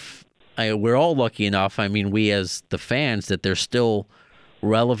enough, we're all lucky enough, I mean, we as the fans, that they're still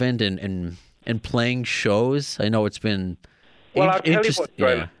relevant and playing shows. I know it's been I'll tell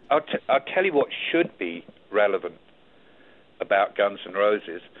you what should be relevant about Guns N'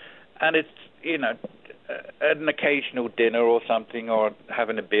 Roses, and it's, at an occasional dinner or something, or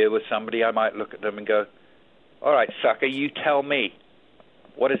having a beer with somebody, I might look at them and go, all right, sucker, you tell me,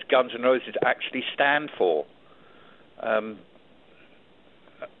 what does Guns N' Roses actually stand for?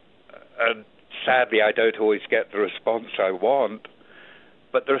 And sadly, I don't always get the response I want,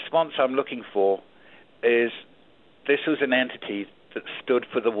 but the response I'm looking for is this was an entity that stood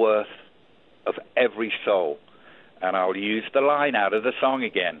for the worth of every soul. And I'll use the line out of the song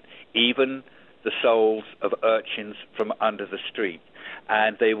again, even the souls of urchins from under the street.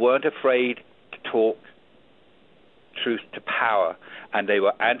 And they weren't afraid to talk truth to power, and they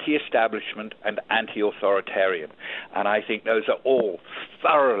were anti-establishment and anti-authoritarian. And I think those are all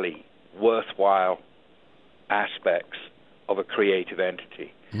thoroughly worthwhile aspects of a creative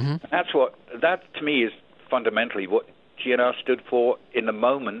entity. Mm-hmm. That to me is fundamentally what GNR stood for in the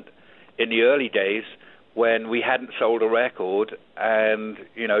moment, in the early days when we hadn't sold a record, and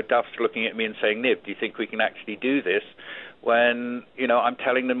Duff's looking at me and saying, Niv, do you think we can actually do this? When I'm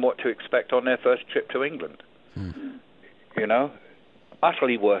telling them what to expect on their first trip to England.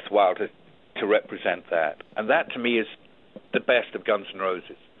 Utterly worthwhile to represent that, and that to me is the best of Guns N'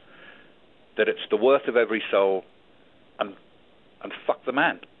 Roses. That it's the worth of every soul, and fuck the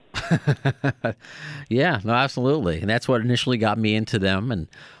man. Yeah, no, absolutely, and that's what initially got me into them, and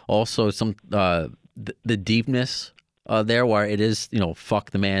also some the deepness there, where it is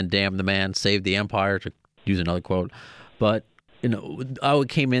fuck the man, damn the man, save the empire, to use another quote. But I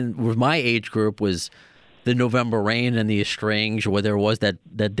came in with my age group was the November Rain and the Estranged, where there was that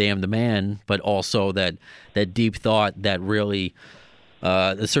damn the man, but also that deep thought, that really.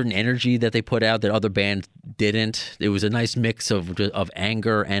 A certain energy that they put out that other bands didn't. It was a nice mix of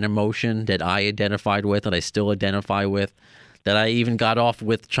anger and emotion that I identified with, and I still identify with. That I even got off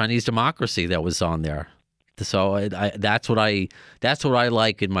with Chinese Democracy that was on there. So that's what I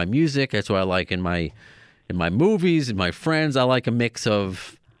like in my music. That's what I like in my movies, in my friends. I like a mix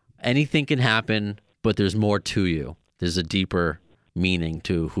of anything can happen, but there's more to you. There's a deeper meaning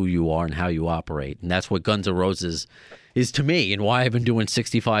to who you are and how you operate, and that's what Guns N' Roses is to me, and why I've been doing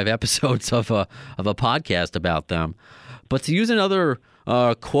 65 episodes of a podcast about them. But to use another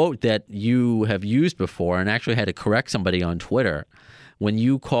quote that you have used before, and actually had to correct somebody on Twitter, when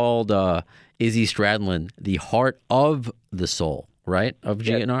you called Izzy Stradlin the heart of the soul, right, of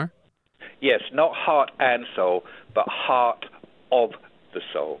GNR? Yes, not heart and soul, but heart of the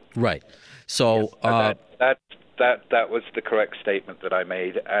soul. Right. So yes, that was the correct statement that I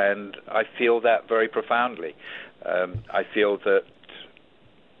made, and I feel that very profoundly. I feel that,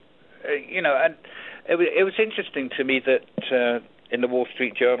 and it was interesting to me that in the Wall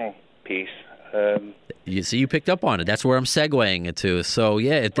Street Journal piece. You picked up on it. That's where I'm segueing it to. So,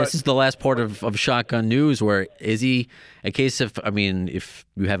 yeah, this is the last part of Shotgun News, where Izzy, in case if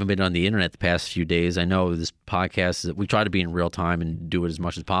you haven't been on the internet the past few days, I know this podcast, we try to be in real time and do it as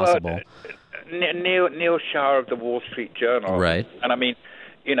much as possible. Neil Shah of the Wall Street Journal. Right. And I mean,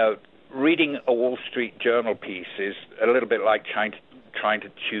 reading a Wall Street Journal piece is a little bit like trying to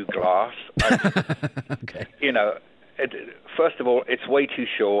chew glass. Okay. First of all, it's way too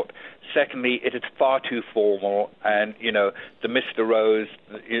short. Secondly, it is far too formal. And, the Mr. Rose,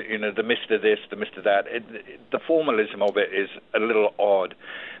 the Mr. this, the Mr. that, the formalism of it is a little odd.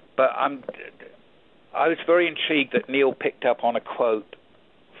 But I was very intrigued that Neil picked up on a quote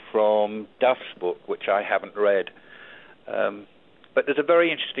from Duff's book, which I haven't read. But there's a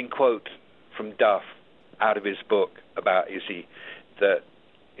very interesting quote from Duff out of his book about Izzy that,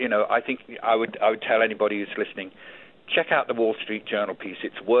 I think I would tell anybody who's listening, check out the Wall Street Journal piece.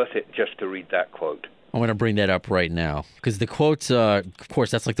 It's worth it just to read that quote. I'm going to bring that up right now because the quotes, of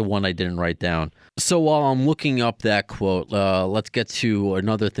course, that's like the one I didn't write down. So while I'm looking up that quote, let's get to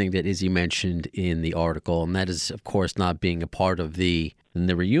another thing that Izzy mentioned in the article, and that is, of course, not being a part of the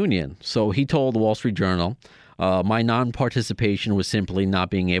reunion. So he told the Wall Street Journal, my non-participation was simply not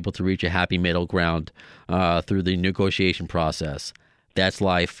being able to reach a happy middle ground through the negotiation process. That's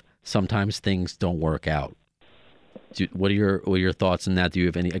life. Sometimes things don't work out. What are your thoughts on that? Do you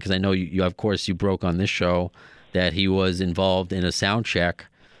have any? Because I know you, of course, you broke on this show that he was involved in a sound check.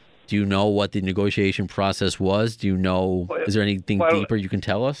 Do you know what the negotiation process was? Do you know? Is there anything deeper you can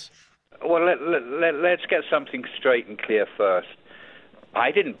tell us? Well, let's get something straight and clear first.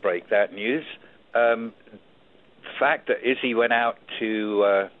 I didn't break that news. The fact that Izzy went out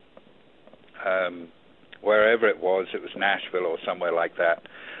to wherever it was Nashville or somewhere like that.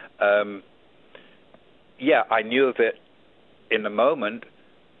 Yeah, I knew of it in the moment,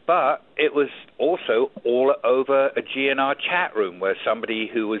 but it was also all over a GNR chat room where somebody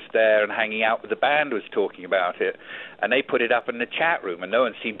who was there and hanging out with the band was talking about it, and they put it up in the chat room, and no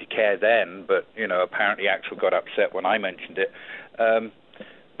one seemed to care then, but, apparently Axl got upset when I mentioned it.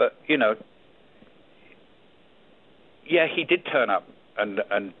 But, yeah, he did turn up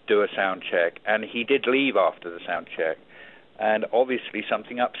and do a sound check, and he did leave after the sound check, and obviously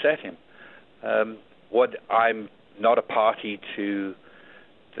something upset him. I'm not a party to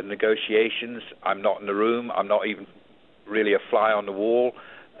the negotiations. I'm not in the room. I'm not even really a fly on the wall.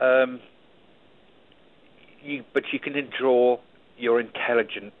 But you can draw your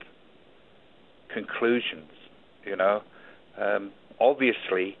intelligent conclusions,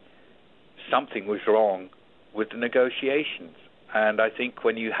 Obviously, something was wrong with the negotiations. And I think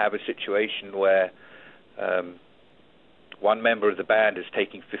when you have a situation where one member of the band is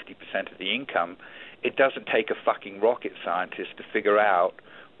taking 50% of the income, it doesn't take a fucking rocket scientist to figure out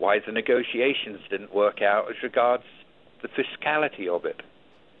why the negotiations didn't work out as regards the fiscality of it.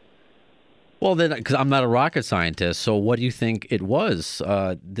 Well, then, because I'm not a rocket scientist, so what do you think it was?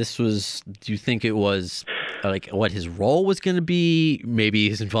 Do you think it was like what his role was going to be? Maybe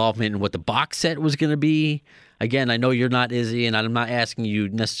his involvement in what the box set was going to be? Again, I know you're not Izzy, and I'm not asking you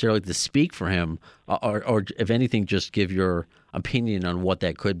necessarily to speak for him, or if anything, just give your opinion on what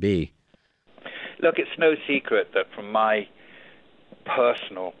that could be. Look, it's no secret that from my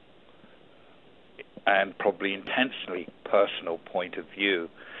personal and probably intentionally personal point of view,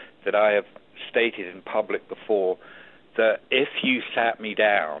 that I have stated in public before, that if you sat me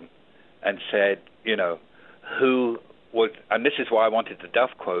down and said, who was, and this is why I wanted the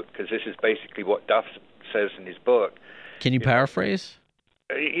Duff quote, because this is basically what Duff says in his book. Can you paraphrase?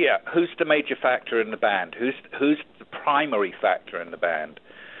 Yeah. Who's the major factor in the band? Who's the primary factor in the band?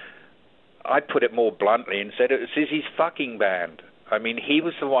 I put it more bluntly and said it was Izzy's fucking band. I mean, he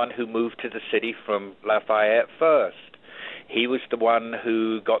was the one who moved to the city from Lafayette first. He was the one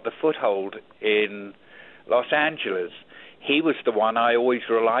who got the foothold in Los Angeles. He was the one I always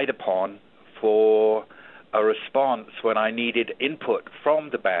relied upon for a response when I needed input from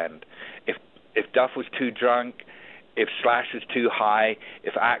the band. If Duff was too drunk, if Slash was too high,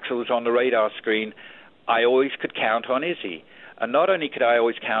 if Axl was on the radar screen, I always could count on Izzy. And not only could I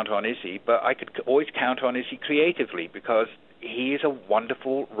always count on Izzy, but I could always count on Izzy creatively, because he is a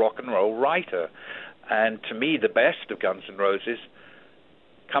wonderful rock and roll writer. And to me, the best of Guns N' Roses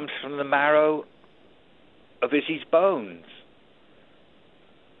comes from the marrow of Izzy's bones.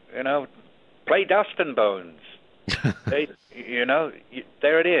 Play Dust and Bones.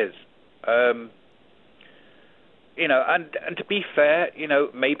 There it is. And to be fair,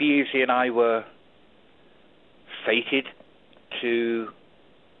 maybe Izzy and I were fated to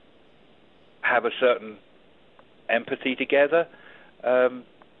have a certain empathy together.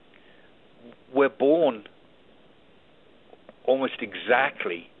 We're born almost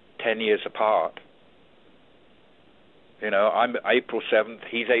exactly 10 years apart. I'm April 7th,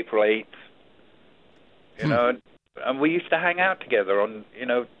 he's April 8th. And we used to hang out together on,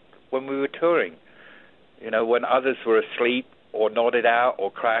 when we were touring. When others were asleep or nodded out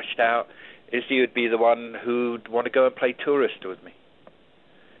or crashed out, Izzy would be the one who'd want to go and play tourist with me.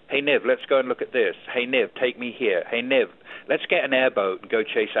 Hey, Niv, let's go and look at this. Hey, Niv, take me here. Hey, Niv, let's get an airboat and go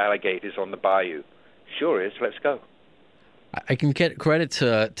chase alligators on the bayou. Sure is. Let's go. I can get credit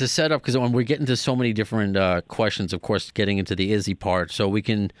to set up, because when we're getting to so many different questions, of course, getting into the Izzy part, so we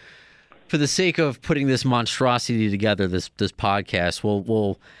can, for the sake of putting this monstrosity together, this podcast,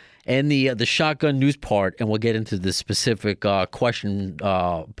 we'll end the shotgun news part, and we'll get into the specific question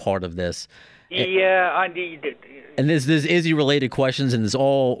part of this. Yeah, I need it. And there's Izzy related questions, and this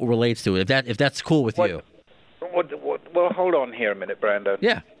all relates to it. If that's cool with you. Well, hold on here a minute, Brando.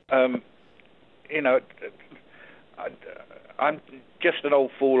 Yeah. I'm just an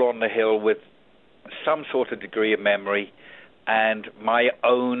old fool on the hill with some sort of degree of memory and my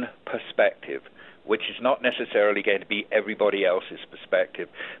own perspective, which is not necessarily going to be everybody else's perspective.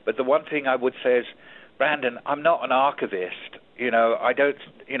 But the one thing I would say is, Brandon, I'm not an archivist.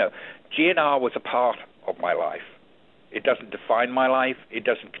 GNR was a part of my life. It doesn't define my life. It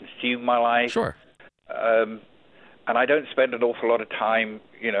doesn't consume my life. Sure. And I don't spend an awful lot of time,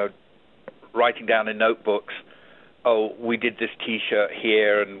 writing down in notebooks, oh, we did this T-shirt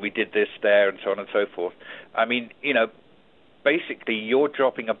here and we did this there and so on and so forth. I mean, basically you're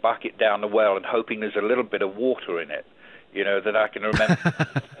dropping a bucket down the well and hoping there's a little bit of water in it, that I can remember.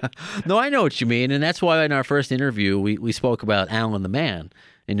 No, I know what you mean. And that's why in our first interview, we spoke about Alan the Man,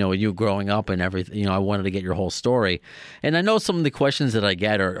 you growing up and everything. I wanted to get your whole story. And I know some of the questions that I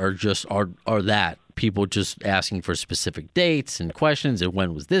get are that. People just asking for specific dates and questions and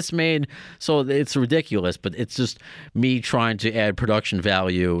when was this made. So it's ridiculous, but it's just me trying to add production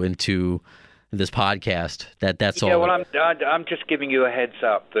value into this podcast. That's all. Yeah, well, I'm just giving you a heads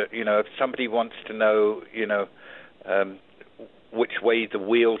up that, if somebody wants to know, which way the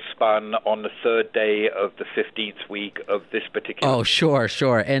wheel spun on the third day of the 15th week of this particular... Oh, sure.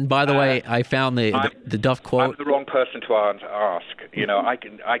 And by the way, I found the Duff quote. I'm the wrong person to ask. I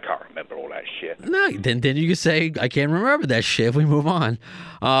can't remember all that shit. No, then you can say, I can't remember that shit if we move on.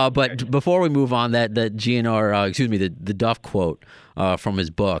 But before we move on, that GNR, the Duff quote from his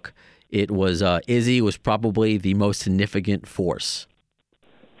book, it was Izzy was probably the most significant force.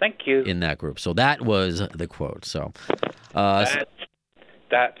 Thank you. In that group. So that was the quote. So that's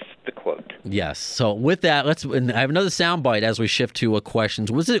the quote. Yes. So with that, I have another soundbite as we shift to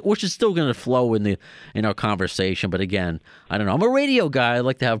questions, which is still going to flow in our conversation. But again, I don't know. I'm a radio guy. I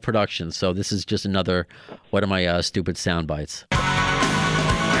like to have production. So this is just another one of my stupid soundbites.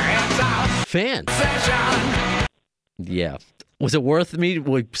 Fan. Yeah. Was it worth me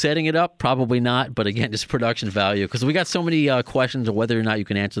setting it up? Probably not. But again, just production value because we got so many questions of whether or not you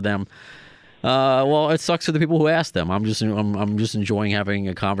can answer them. Well, it sucks for the people who ask them. I'm just enjoying having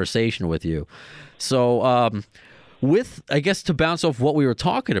a conversation with you. So, I guess to bounce off what we were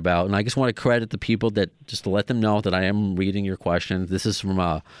talking about, and I just want to credit the people that just to let them know that I am reading your questions. This is from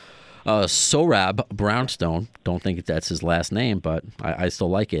Sorab Brownstone. Don't think that's his last name, but I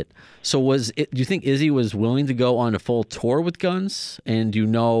still like it. So do you think Izzy was willing to go on a full tour with Guns? And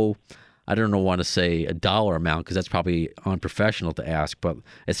I don't want to say a dollar amount because that's probably unprofessional to ask, but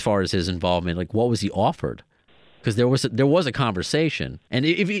as far as his involvement, like what was he offered? Because there was a conversation. And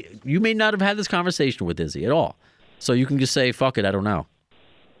if you may not have had this conversation with Izzy at all. So you can just say, fuck it, I don't know.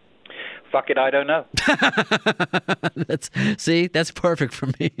 Fuck it, I don't know. That's perfect for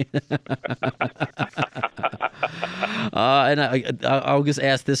me. And I'll just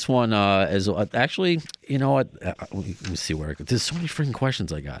ask this one as actually, you know what? Let me see where there's so many freaking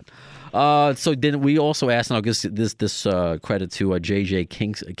questions I got. So then we also asked, and I'll give this credit to JJ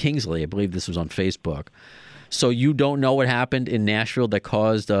Kingsley. I believe this was on Facebook. So you don't know what happened in Nashville that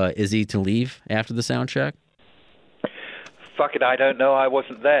caused Izzy to leave after the sound check? Fuck it, I don't know. I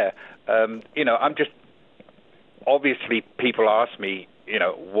wasn't there. I'm just, obviously people ask me,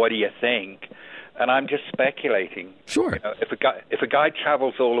 what do you think? And I'm just speculating. Sure. If a guy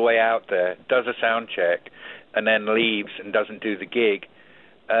travels all the way out there, does a sound check, and then leaves and doesn't do the gig,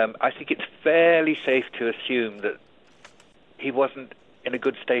 I think it's fairly safe to assume that he wasn't in a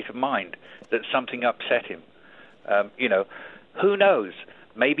good state of mind, that something upset him. Who knows?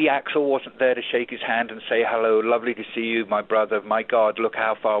 Maybe Axl wasn't there to shake his hand and say, hello, lovely to see you, my brother. My God, look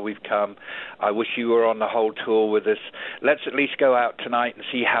how far we've come. I wish you were on the whole tour with us. Let's at least go out tonight and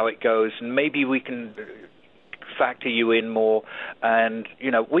see how it goes. And maybe we can factor you in more. And,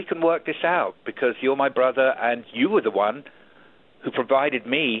 we can work this out because you're my brother and you were the one who provided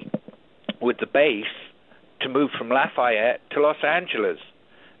me with the base to move from Lafayette to Los Angeles.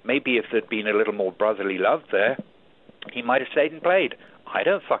 Maybe if there'd been a little more brotherly love there, he might have stayed and played. I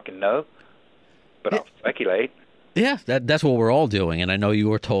don't fucking know, but I'll speculate. Yeah, that's what we're all doing, and I know you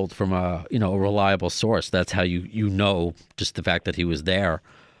were told from a reliable source. That's how you know just the fact that he was there.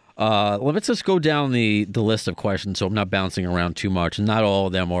 Let's just go down the list of questions, so I'm not bouncing around too much, and not all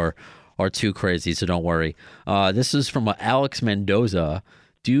of them are too crazy, so don't worry. This is from Alex Mendoza.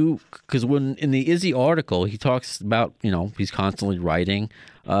 Because when in the Izzy article he talks about he's constantly writing.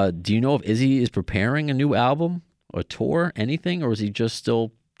 Do you know if Izzy is preparing a new album? A tour, anything, or is he just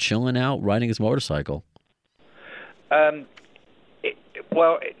still chilling out, riding his motorcycle?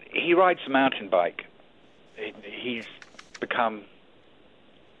 He rides a mountain bike. He's become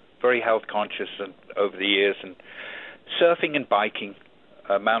very health conscious over the years, and surfing and biking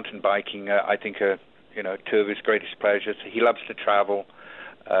mountain biking, I think, are two of his greatest pleasures. He loves to travel.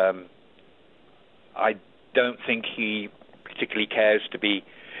 I don't think he particularly cares to be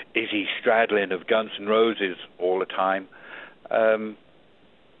Izzy Stradlin of Guns N' Roses all the time.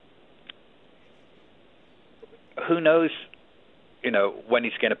 Who knows, when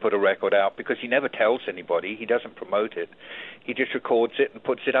he's going to put a record out, because he never tells anybody. He doesn't promote it. He just records it and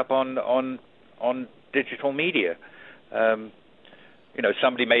puts it up on digital media.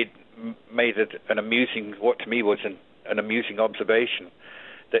 Somebody made it an amusing, what to me was an amusing observation,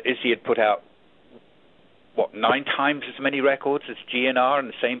 that Izzy had put out 9 times as many records as GNR in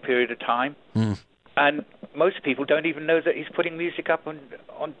the same period of time, and most people don't even know that he's putting music up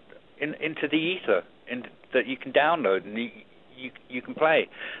into the ether, and that you can download and you can play.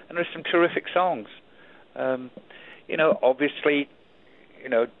 And there's some terrific songs. Obviously,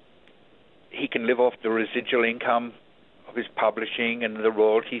 he can live off the residual income of his publishing and the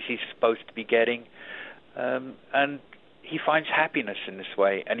royalties he's supposed to be getting, and he finds happiness in this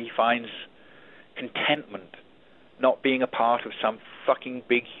way, and he finds contentment not being a part of some fucking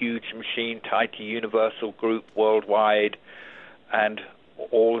big, huge machine tied to Universal Group worldwide and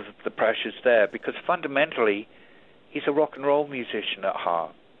all of the pressures there, because fundamentally he's a rock and roll musician at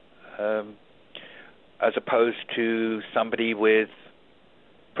heart, as opposed to somebody with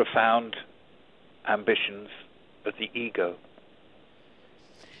profound ambitions of the ego.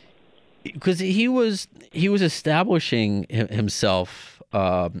 Because he was establishing himself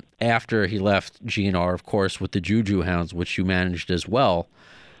after he left GNR, of course, with the Juju Hounds, which you managed as well.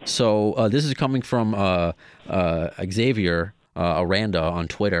 So this is coming from Xavier Aranda on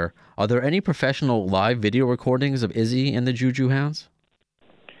Twitter. Are there any professional live video recordings of Izzy and the Juju Hounds?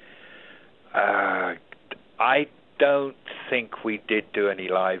 I don't think we did do any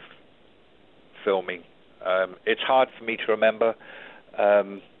live filming. It's hard for me to remember.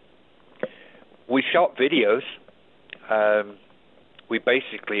 We shot videos. We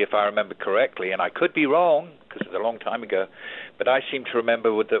basically, if I remember correctly, and I could be wrong because it's a long time ago, but I seem to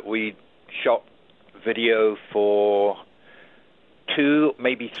remember that we shot video for 2,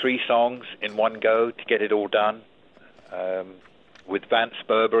 maybe 3 songs in one go to get it all done, with Vance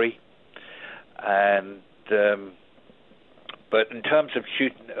Burberry. And but in terms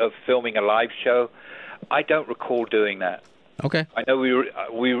of filming a live show, I don't recall doing that. Okay. I know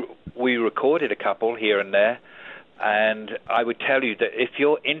we recorded a couple here and there, and I would tell you that if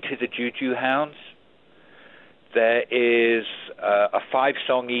you're into the Juju Hounds, there is a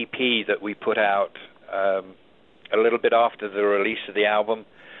 5-song EP that we put out a little bit after the release of the album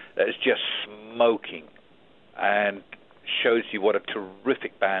that is just smoking and shows you what a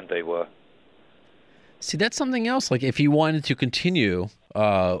terrific band they were. See, that's something else. Like, if he wanted to continue,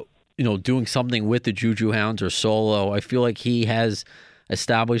 doing something with the Juju Hounds or solo, I feel like he has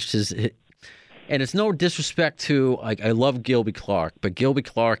established his. And it's no disrespect to, like, I love Gilby Clarke, but Gilby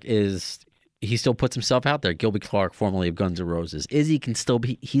Clarke he still puts himself out there. Gilby Clarke, formerly of Guns N' Roses. Izzy can still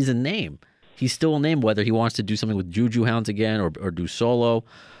be. He's a name. He's still a name, whether he wants to do something with Juju Hounds again or do solo.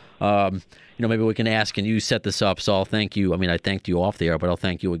 Maybe we can ask, and you set this up, so I'll thank you. I mean, I thanked you off the air, but I'll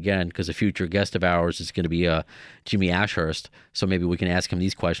thank you again, because a future guest of ours is going to be Jimmy Ashhurst, so maybe we can ask him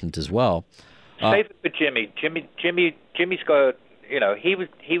these questions as well. Save it for Jimmy. Jimmy's got, he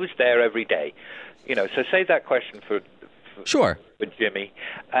was there every day, so save that question for Sure. For Jimmy.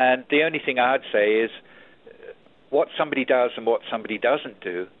 And the only thing I'd say is what somebody does and what somebody doesn't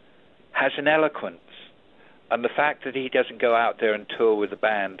do has an eloquence. And the fact that he doesn't go out there and tour with the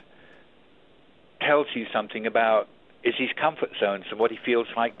band tells you something about Izzy's comfort zones and what he feels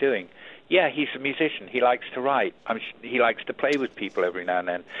like doing. Yeah, he's a musician. He likes to write. He likes to play with people every now and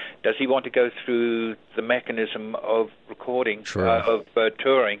then. Does he want to go through the mechanism of recording, of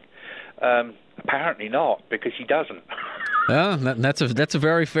touring? Apparently not, because he doesn't. Yeah, that's a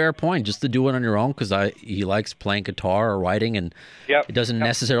very fair point. Just to do it on your own, because he likes playing guitar or writing, and it doesn't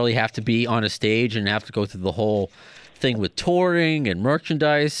necessarily have to be on a stage and have to go through the whole thing with touring and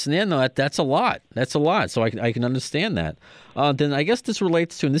merchandise. And that's a lot. That's a lot. So I can understand that. Then I guess this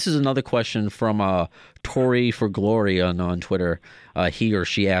relates to, and this is another question from Tori for Glory on Twitter. He or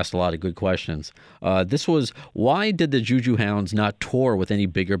she asked a lot of good questions. This was, why did the Juju Hounds not tour with any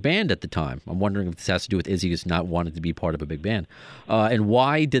bigger band at the time? I'm wondering if this has to do with Izzy's not wanting to be part of a big band. And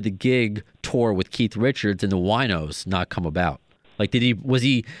why did the gig tour with Keith Richards and the Winos not come about? Like, was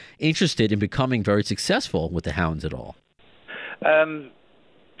he interested in becoming very successful with the Hounds at all?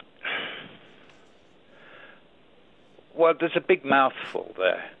 Well, there's a big mouthful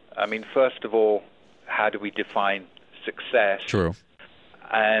there. I mean, first of all, how do we define success? True.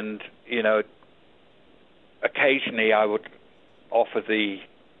 And, occasionally I would offer the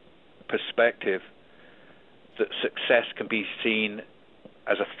perspective that success can be seen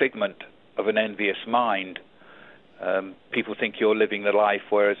as a figment of an envious mind. People think you're living the life,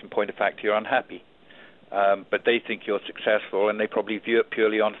 whereas in point of fact you're unhappy. But they think you're successful, and they probably view it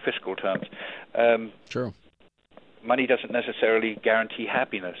purely on fiscal terms. True. Money doesn't necessarily guarantee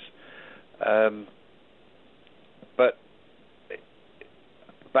happiness. But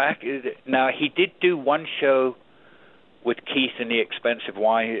now, he did do one show with Keith and the Expensive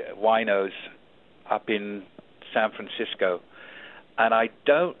Winos up in San Francisco, and I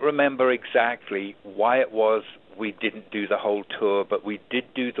don't remember exactly why it was we didn't do the whole tour, but we did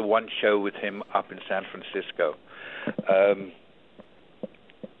do the one show with him up in San Francisco.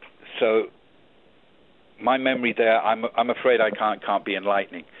 So my memory there, I'm afraid I can't be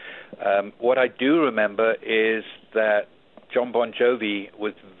enlightening. What I do remember is that John Bon Jovi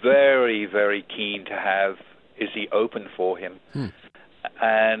was very, very keen to have Izzy open for him.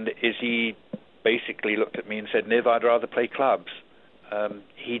 And Izzy basically looked at me and said, "Niv, I'd rather play clubs."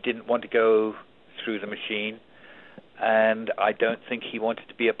 He didn't want to go through the machine, and I don't think he wanted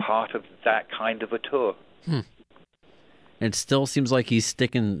to be a part of that kind of a tour. It still seems like he's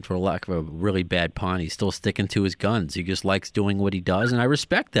sticking, for lack of a really bad pun, he's still sticking to his guns. He just likes doing what he does, and I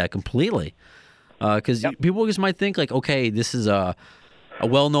respect that completely. Because people just might think, like, okay, this is a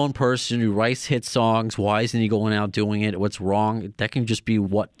well-known person who writes hit songs. Why isn't he going out doing it? What's wrong? That can just be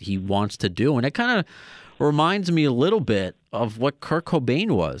what he wants to do. And it kind of reminds me a little bit of what Kurt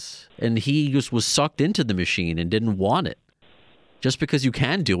Cobain was. And he just was sucked into the machine and didn't want it. Just because you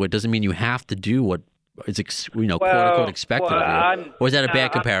can do it doesn't mean you have to do what is, quote-unquote expected of you. Or is that a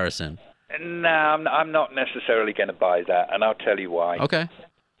bad comparison? No, I'm not necessarily going to buy that, and I'll tell you why. Okay.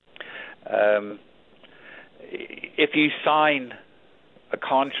 If you sign a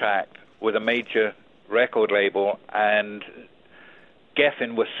contract with a major record label, and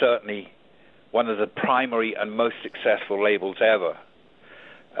Geffen was certainly one of the primary and most successful labels ever,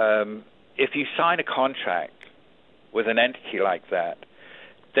 if you sign a contract with an entity like that,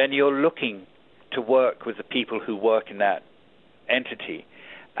 then you're looking to work with the people who work in that entity.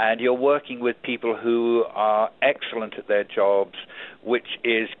 And you're working with people who are excellent at their jobs, which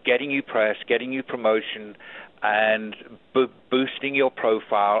is getting you press, getting you promotion, and boosting your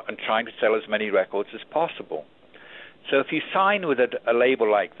profile and trying to sell as many records as possible. So if you sign with a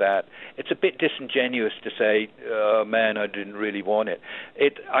label like that, it's a bit disingenuous to say, "Oh man, I didn't really want it."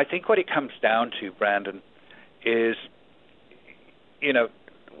 I think what it comes down to, Brandon, is,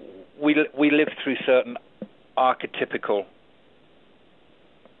 we live through certain archetypical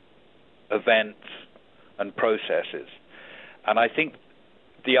events and processes. And I think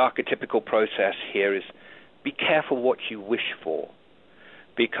the archetypical process here is be careful what you wish for.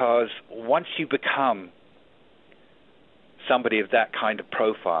 Because once you become somebody of that kind of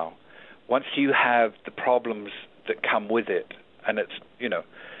profile, once you have the problems that come with it, and it's,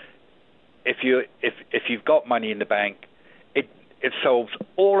 if you've got money in the bank, it solves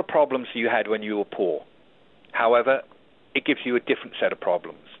all the problems you had when you were poor. However, it gives you a different set of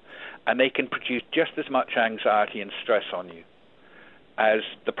problems. And they can produce just as much anxiety and stress on you as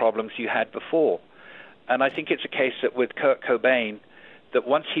the problems you had before. And I think it's a case that with Kurt Cobain, that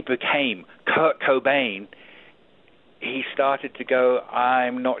once he became Kurt Cobain, he started to go,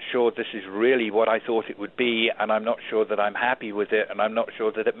 "I'm not sure this is really what I thought it would be, and I'm not sure that I'm happy with it, and I'm not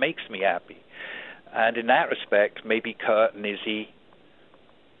sure that it makes me happy." And in that respect, maybe Kurt and Izzy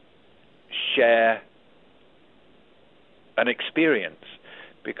share an experience.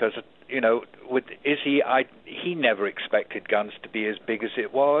 Because, with Izzy, he never expected Guns to be as big as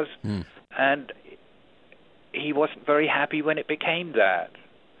it was, and he wasn't very happy when it became that.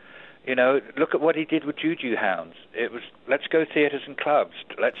 Look at what he did with Juju Hounds. It was, let's go theaters and clubs,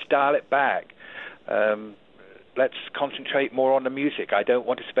 let's dial it back, let's concentrate more on the music. I don't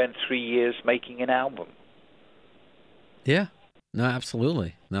want to spend 3 years making an album. Yeah. No,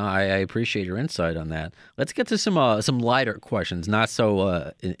 absolutely. No, I appreciate your insight on that. Let's get to some lighter questions, not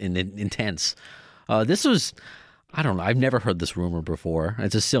so intense. This was, I don't know, I've never heard this rumor before.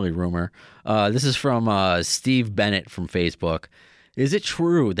 It's a silly rumor. This is from Steve Bennett from Facebook. Is it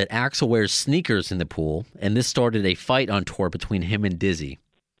true that Axl wears sneakers in the pool, and this started a fight on tour between him and Dizzy?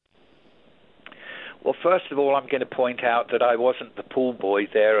 Well, first of all, I'm going to point out that I wasn't the pool boy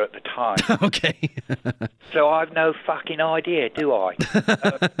there at the time. Okay. So I've no fucking idea, do I?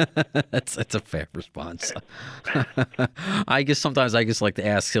 That's a fair response. I guess sometimes I just like to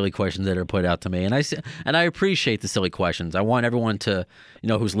ask silly questions that are put out to me, and I appreciate the silly questions. I want everyone to,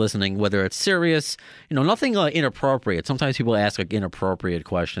 who's listening, whether it's serious, nothing inappropriate. Sometimes people ask like inappropriate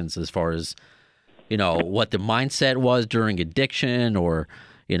questions as far as, what the mindset was during addiction, or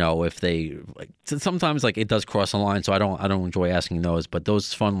if they sometimes it does cross a line. So I don't enjoy asking those, but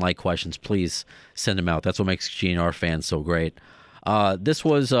those fun questions, please send them out. That's what makes GNR fans so great. This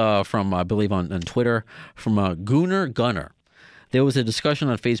was from, I believe, on Twitter, from Gooner Gunner. There was a discussion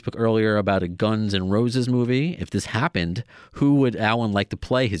on Facebook earlier about a Guns N' Roses movie. If this happened, who would Alan like to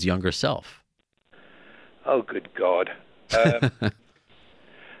play his younger self? Oh, good God.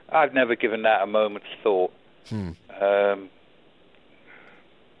 I've never given that a moment's thought. I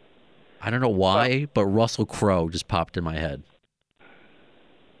don't know why, but Russell Crowe just popped in my head.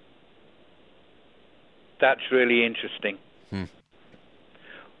 That's really interesting.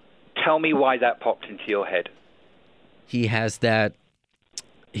 Tell me why that popped into your head. He has that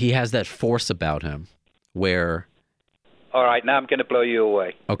force about him where... All right, now I'm going to blow you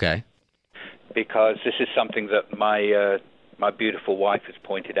away. Okay. Because this is something that my beautiful wife has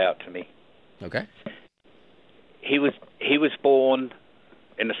pointed out to me. Okay. He was born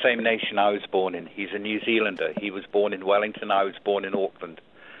in the same nation I was born in. He's a New Zealander. He was born in Wellington. I was born in Auckland.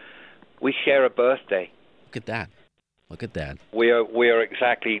 We share a birthday. Look at that. Look at that. We are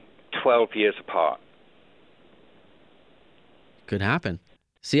exactly 12 years apart. Could happen.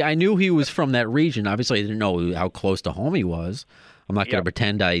 See, I knew he was from that region. Obviously, I didn't know how close to home he was. I'm not going to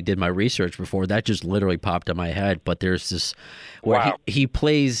pretend I did my research before. That just literally popped in my head. But there's this where he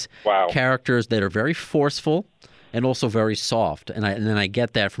plays characters that are very forceful and also very soft. And then I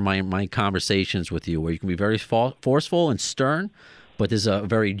get that from my conversations with you, where you can be very forceful and stern, but there's a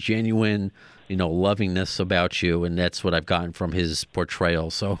very genuine, lovingness about you. And that's what I've gotten from his portrayal.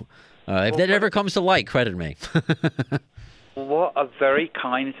 So if that ever comes to light, credit me. What a very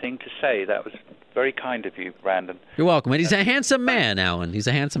kind thing to say. That was very kind of you, Brandon. You're welcome. And he's a handsome man, Alan. He's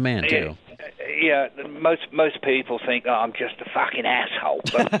a handsome man, too. Yeah, most people think, I'm just a fucking asshole.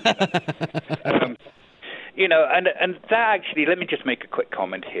 But, and that actually, let me just make a quick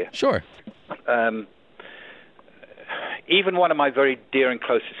comment here. Sure. Even one of my very dear and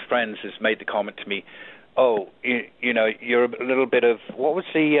closest friends has made the comment to me, you're a little bit of, what was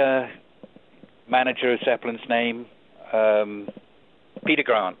the manager of Zeppelin's name? Peter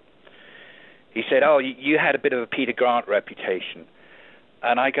Grant. He said, you had a bit of a Peter Grant reputation.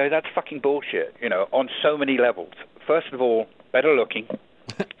 And I go, that's fucking bullshit, on so many levels. First of all, better looking,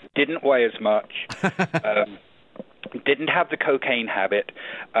 didn't weigh as much, didn't have the cocaine habit,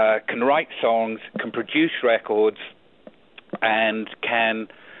 can write songs, can produce records, and can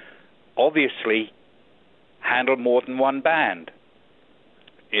obviously handle more than one band,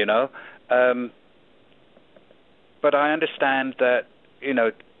 But I understand that,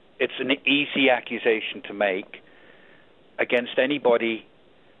 it's an easy accusation to make against anybody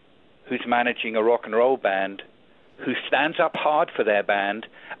who's managing a rock and roll band, who stands up hard for their band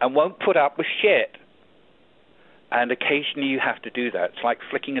and won't put up with shit. And occasionally you have to do that. It's like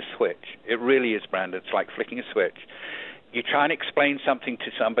flicking a switch. It really is, Brandon. It's like flicking a switch. You try and explain something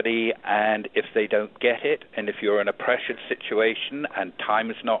to somebody, and if they don't get it, and if you're in a pressured situation and time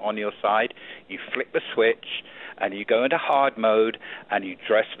is not on your side, you flick the switch, and you go into hard mode, and you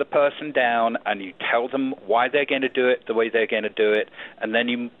dress the person down, and you tell them why they're going to do it the way they're going to do it, and then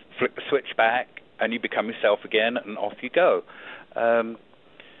you flick the switch back, and you become yourself again, and off you go.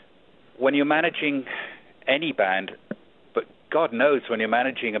 When you're managing any band, but God knows when you're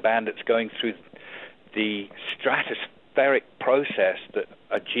managing a band that's going through the stratospheric process that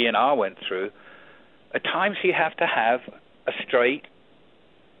a GNR went through, at times you have to have a straight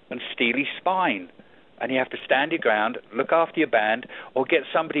and steely spine. And you have to stand your ground, look after your band, or get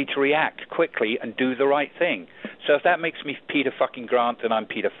somebody to react quickly and do the right thing. So if that makes me Peter fucking Grant, then I'm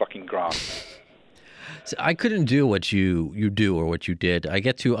Peter fucking Grant. So I couldn't do what you do or what you did. I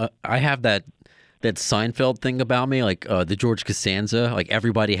get to I have that Seinfeld thing about me, like the George Costanza, like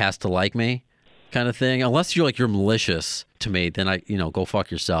everybody has to like me kind of thing. Unless you're malicious to me, then I go fuck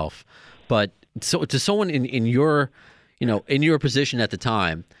yourself. But so to someone in your in your position at the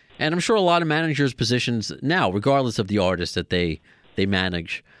time. And I'm sure a lot of managers' positions now, regardless of the artist that they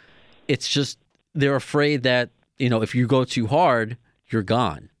manage, it's just they're afraid that, if you go too hard, you're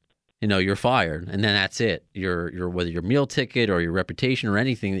gone. You're fired, and then that's it. You're whether your meal ticket or your reputation or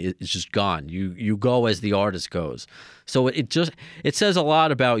anything is just gone. You go as the artist goes. So it says a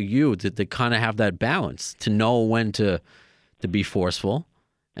lot about you to kind of have that balance, to know when to be forceful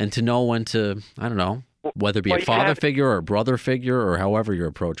and to know when to, I don't know, whether it be a father figure or a brother figure or however your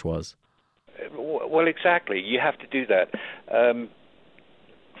approach was. Well, exactly. You have to do that.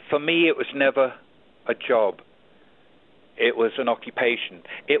 For me, it was never a job. It was an occupation.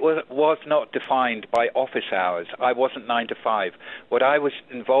 It was not defined by office hours. I wasn't 9 to 5. What I was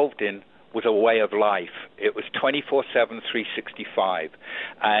involved in was a way of life. It was 24/7, 365.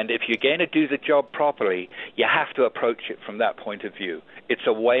 And if you're going to do the job properly, you have to approach it from that point of view. It's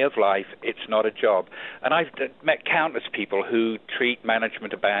a way of life. It's not a job. And I've met countless people who treat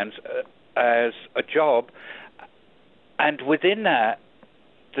management of bands as a job. And within that,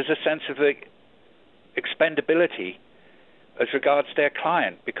 there's a sense of expendability as regards their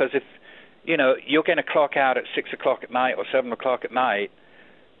client. Because if, you're going to clock out at 6 o'clock at night or 7 o'clock at night,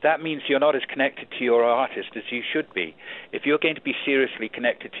 that means you're not as connected to your artist as you should be. If you're going to be seriously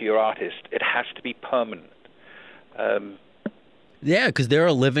connected to your artist, it has to be permanent. Yeah, because they're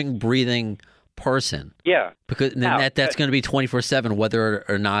a living, breathing person. Yeah. Because that's going to be 24/7, whether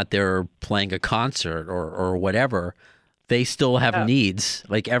or not they're playing a concert or whatever. They still have needs.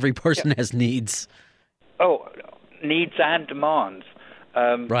 Like every person has needs. Oh, needs and demands.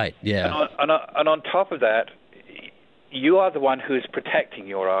 Right. Yeah. And on top of that, you are the one who is protecting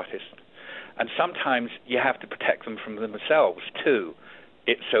your artist. And sometimes you have to protect them from themselves, too.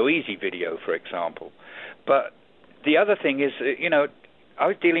 It's So Easy video, for example. But the other thing is, I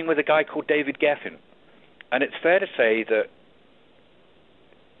was dealing with a guy called David Geffen. And it's fair to say that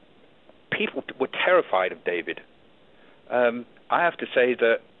people were terrified of David. I have to say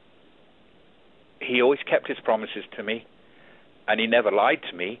that he always kept his promises to me. And he never lied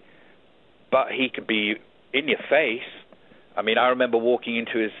to me. But he could be in your face. I mean, I remember walking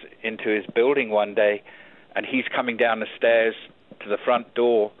into his building one day, and he's coming down the stairs to the front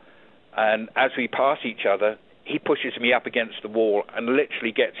door, and as we pass each other, he pushes me up against the wall and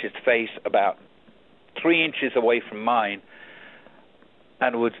literally gets his face about 3 inches away from mine,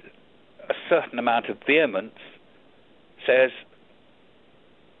 and with a certain amount of vehemence says,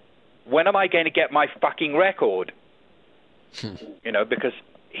 "When am I going to get my fucking record?" Because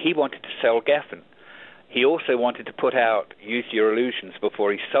he wanted to sell Geffen. He also wanted to put out Use Your Illusions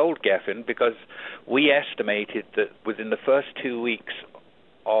before he sold Geffen, because we estimated that within the first 2 weeks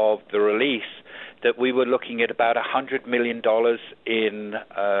of the release that we were looking at about $100 million in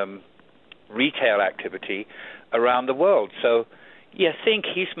retail activity around the world. So you think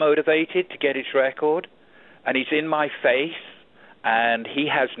he's motivated to get his record, and he's in my face, and he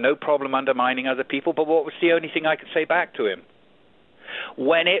has no problem undermining other people. But what was the only thing I could say back to him?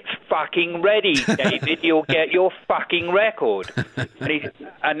 When it's fucking ready, David, you'll get your fucking record.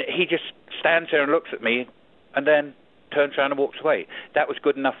 And he just stands there and looks at me and then turns around and walks away. That was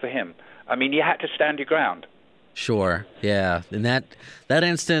good enough for him. I mean, you had to stand your ground. Sure, yeah. In that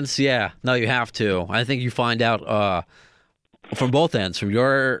instance, yeah. No, you have to. I think you find out from both ends, from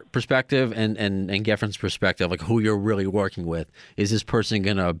your perspective and Geffen's perspective, like who you're really working with. Is this person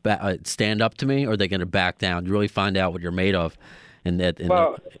going to stand up to me, or are they going to back down? You really find out what you're made of. And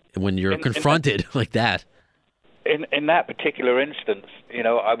when you're confronted like that. In that particular instance,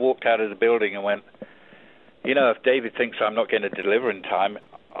 I walked out of the building and went, if David thinks I'm not going to deliver in time,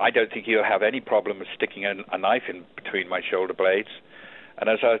 I don't think he'll have any problem with sticking a knife in between my shoulder blades. And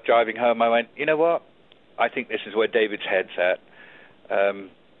as I was driving home, I went, you know what? I think this is where David's head's at.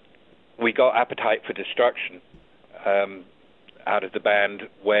 We got Appetite for Destruction out of the band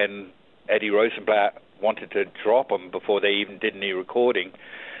when Eddie Rosenblatt wanted to drop them before they even did any recording.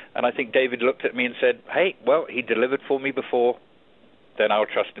 And I think David looked at me and said, hey, well, he delivered for me before, then I'll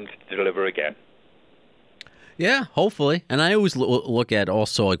trust him to deliver again. Yeah, hopefully. And I always look at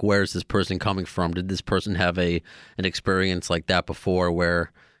also, like, where's this person coming from? Did this person have an experience like that before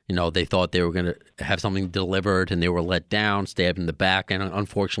where, they thought they were going to have something delivered and they were let down, stabbed in the back, and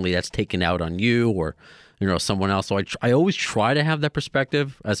unfortunately that's taken out on you or someone else. So I always try to have that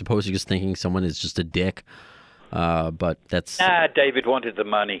perspective as opposed to just thinking someone is just a dick. But that's... David wanted the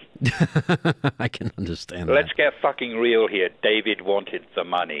money. I can understand that. Let's get fucking real here. David wanted the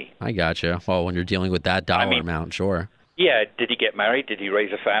money. I gotcha. Well, when you're dealing with that dollar amount, sure. Yeah, did he get married? Did he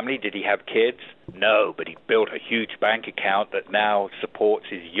raise a family? Did he have kids? No, but he built a huge bank account that now supports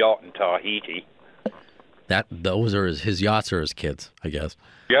his yacht in Tahiti. Those are his yachts are his kids, I guess.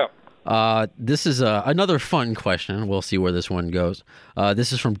 Yeah. This is another fun question. We'll see where this one goes.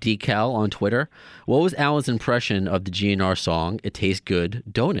 This is from Decal on Twitter. What was Alan's impression of the GNR song, It Tastes Good,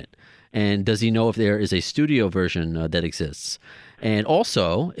 Don't It? And does he know if there is a studio version that exists? And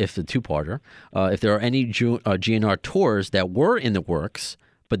also, if the two-parter, if there are any GNR tours that were in the works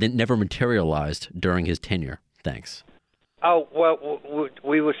but then never materialized during his tenure. Thanks. Oh, well,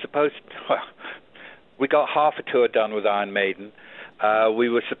 we were supposed to... We got half a tour done with Iron Maiden. We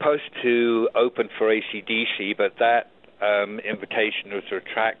were supposed to open for AC/DC, but that invitation was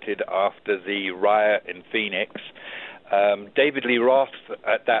retracted after the riot in Phoenix. David Lee Roth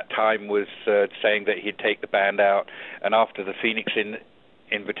at that time was saying that he'd take the band out, and after the Phoenix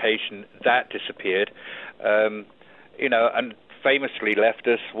invitation, that disappeared. And famously left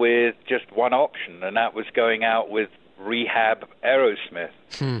us with just one option, and that was going out with rehab Aerosmith.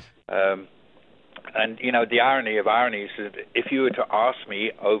 And, the irony of ironies is that if you were to ask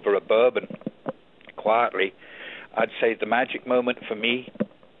me over a bourbon quietly, I'd say the magic moment for me,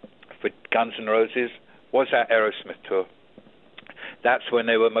 for Guns N' Roses, was that Aerosmith tour. That's when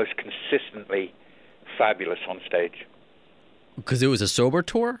they were most consistently fabulous on stage. Because it was a sober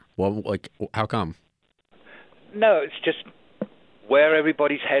tour? Well, how come? No, it's just where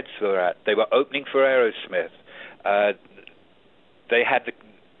everybody's heads were at. They were opening for Aerosmith. They had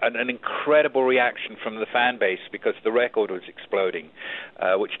an incredible reaction from the fan base because the record was exploding,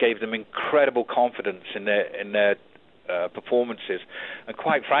 which gave them incredible confidence in their performances. And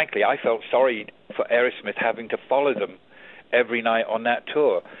quite frankly, I felt sorry for Aerosmith having to follow them every night on that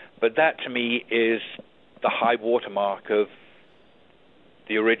tour. But that, to me, is the high watermark of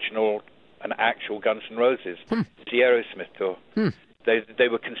the original and actual Guns N' Roses, the Aerosmith tour. They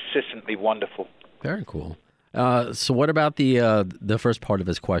were consistently wonderful. Very cool. So what about the first part of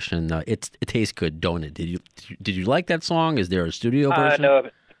his question? It tastes good, don't it? Did you like that song? Is there a studio version?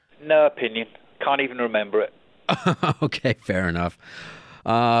 No opinion. Can't even remember it. Okay, fair enough.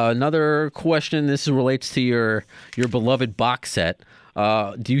 Another question. This relates to your beloved box set.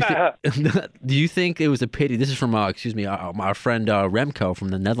 Do you think it was a pity? This is from our friend Remco from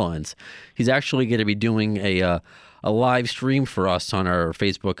the Netherlands. He's actually going to be doing a live stream for us on our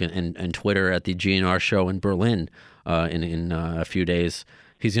Facebook and Twitter at the GNR show in Berlin in a few days.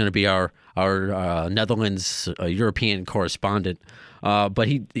 He's going to be our Netherlands European correspondent. But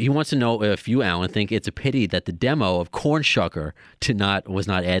he wants to know if you, Alan, think it's a pity that the demo of Cornshucker was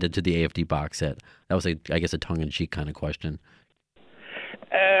not added to the AFD box set. That was, I guess, a tongue-in-cheek kind of question.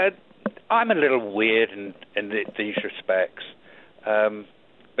 I'm a little weird in these respects.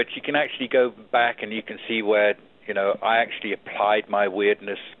 But you can actually go back and you can see where, I actually applied my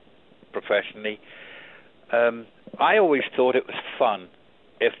weirdness professionally. I always thought it was fun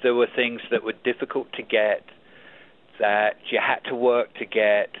if there were things that were difficult to get, that you had to work to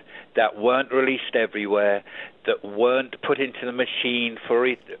get, that weren't released everywhere, that weren't put into the machine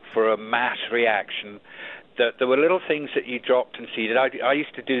for a mass reaction, that there were little things that you dropped and seeded. I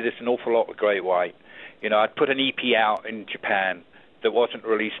used to do this an awful lot with Great White. I'd put an EP out in Japan that wasn't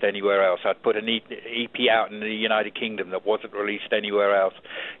released anywhere else. I'd put an EP out in the United Kingdom that wasn't released anywhere else.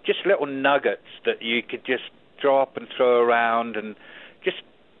 Just little nuggets that you could just drop and throw around, and just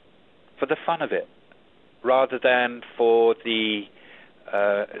for the fun of it, rather than for the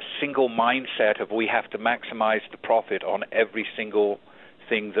single mindset of we have to maximize the profit on every single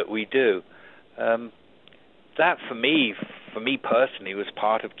thing that we do. That for me personally, was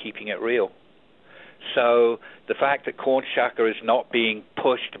part of keeping it real. So the fact that Cornshucker is not being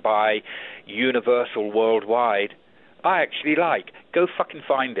pushed by Universal worldwide, I actually like. Go fucking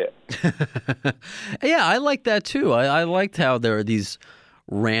find it. Yeah, I like that too. I liked how there are these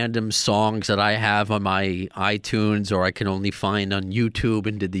random songs that I have on my iTunes or I can only find on YouTube,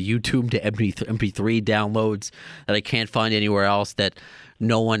 and did the YouTube to MP3 downloads that I can't find anywhere else, that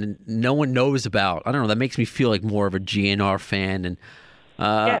no one knows about. I don't know. That makes me feel like more of a GNR fan. And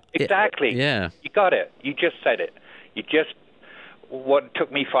yeah, exactly. Yeah, you got it. You just said it. What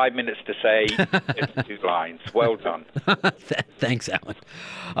took me 5 minutes to say is 2 lines. Well done. Thanks, Alan.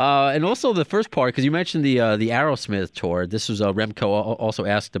 And also the first part, because you mentioned the Aerosmith tour. This was Remco also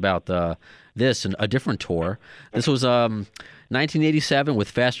asked about this and a different tour. This was 1987 with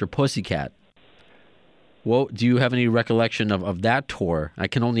Faster Pussycat. Well, do you have any recollection of that tour? I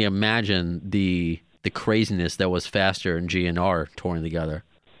can only imagine the craziness that was Faster and GNR touring together.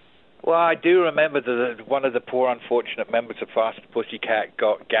 Well, I do remember that one of the poor unfortunate members of Faster Pussycat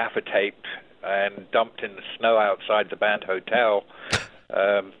got gaffer taped and dumped in the snow outside the band hotel,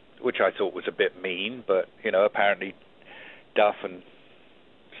 which I thought was a bit mean, but, apparently Duff and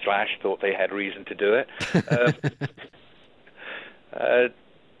Slash thought they had reason to do it.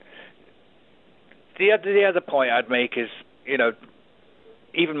 The other point I'd make is,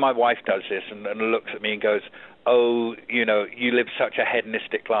 even my wife does this and looks at me and goes, oh, you live such a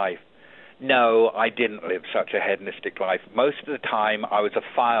hedonistic life. No, I didn't live such a hedonistic life. Most of the time, I was a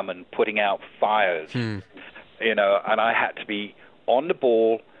fireman putting out fires, and I had to be on the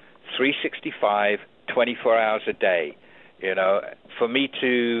ball 365, 24 hours a day. For me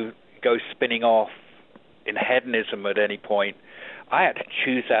to go spinning off in hedonism at any point, I had to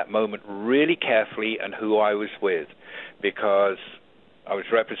choose that moment really carefully and who I was with, because I was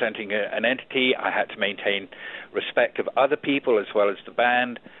representing an entity. I had to maintain respect of other people as well as the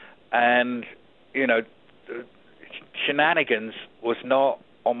band. And, shenanigans was not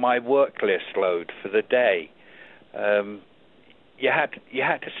on my work list load for the day. You had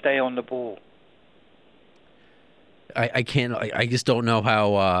to stay on the ball. I can't. I just don't know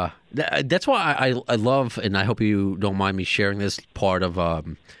how. That's why I love, and I hope you don't mind me sharing this part of our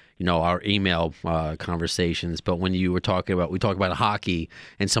email conversations. But when you were we talk about hockey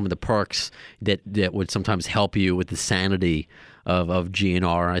and some of the perks that would sometimes help you with the sanity of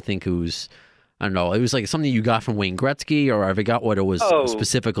GNR. I think it was. I don't know. It was like something you got from Wayne Gretzky, or I forgot what it was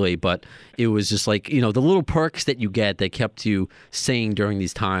specifically, but it was just like, the little perks that you get that kept you sane during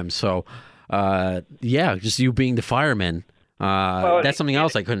these times. So, just you being the fireman, that's something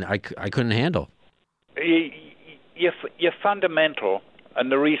else I couldn't handle. You're fundamental,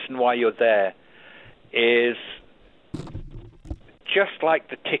 and the reason why you're there is just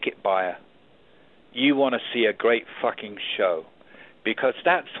like the ticket buyer. You want to see a great fucking show. Because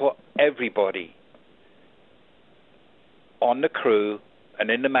that's what everybody on the crew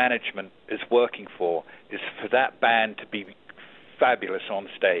and in the management is working for, is for that band to be fabulous on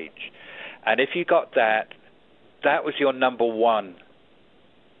stage. And if you got that was your number one.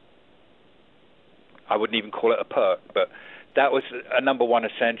 I wouldn't even call it a perk, but that was a number one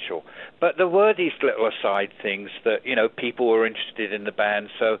essential. But there were these little aside things that, people were interested in the band.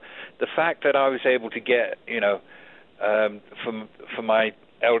 So the fact that I was able to get, for my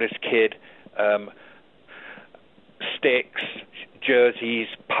eldest kid, sticks, jerseys,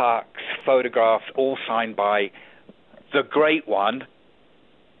 pucks, photographs, all signed by the great one.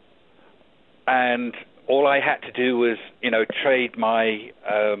 And all I had to do was, trade my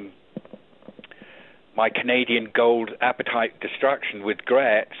my Canadian Gold Appetite Destruction with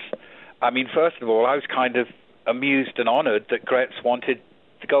Gretz. I mean, first of all, I was kind of amused and honored that Gretz wanted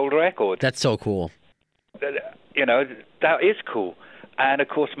the gold record. That's so cool. That is cool. And of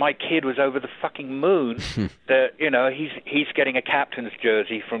course, my kid was over the fucking moon that, he's getting a captain's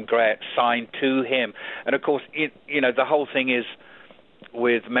jersey from Gretz signed to him. And of course, the whole thing is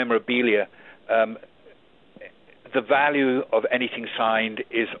with memorabilia, the value of anything signed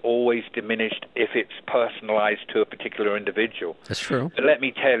is always diminished if it's personalized to a particular individual. That's true. But let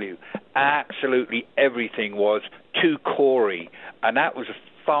me tell you, absolutely everything was to Corey, and that was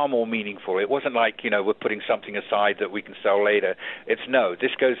far more meaningful. It wasn't like, we're putting something aside that we can sell later. It's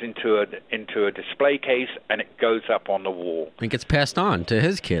this goes into a display case and it goes up on the wall. It gets passed on to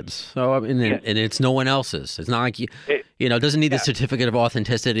his kids. So and it's no one else's. It's not like it doesn't need the certificate of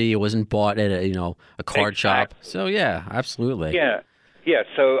authenticity. It wasn't bought at a card shop. So yeah, absolutely. Yeah.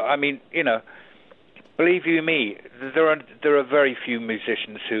 So I mean, believe you me, there are very few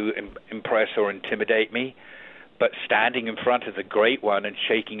musicians who impress or intimidate me. But standing in front of the great one and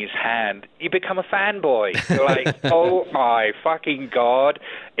shaking his hand, you become a fanboy. You're like, oh my fucking God,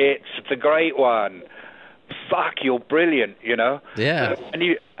 it's the great one. Fuck, you're brilliant, Yeah.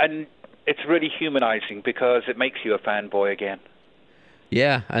 And it's really humanizing because it makes you a fanboy again.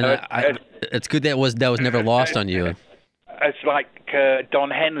 Yeah, and it's good that was never lost on you. It's like Don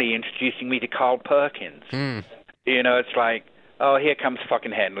Henley introducing me to Carl Perkins. It's like, oh, here comes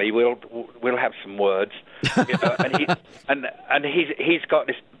fucking Henley. We'll have some words. And he's got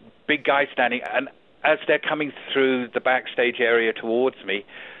this big guy standing, and as they're coming through the backstage area towards me,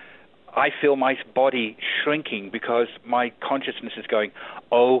 I feel my body shrinking because my consciousness is going,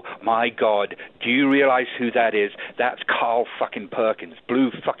 oh my God, do you realize who that is? That's Carl fucking Perkins, blue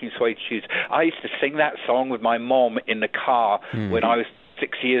fucking suede shoes. I used to sing that song with my mom in the car when I was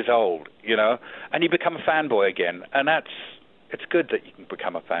 6 years old, and you become a fanboy again, and it's good that you can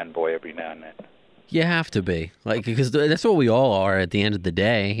become a fanboy every now and then. You have to be, because that's what we all are at the end of the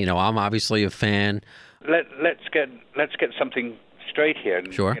day. I'm obviously a fan. Let's get something straight here.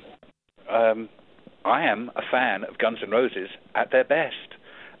 Sure. I am a fan of Guns N' Roses at their best,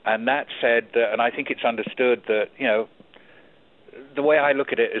 and that said, and I think it's understood that the way I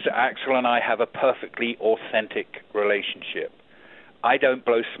look at it is Axl and I have a perfectly authentic relationship. I don't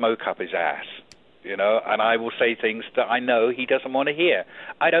blow smoke up his ass. And I will say things that I know he doesn't want to hear.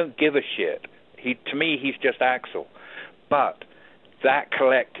 I don't give a shit. To me, he's just Axl. But that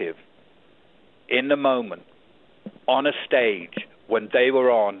collective, in the moment, on a stage, when they were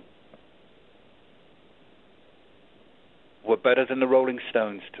on, were better than the Rolling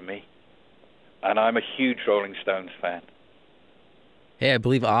Stones to me. And I'm a huge Rolling Stones fan. Hey, I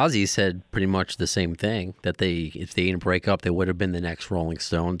believe Ozzy said pretty much the same thing, that if they didn't break up, they would have been the next Rolling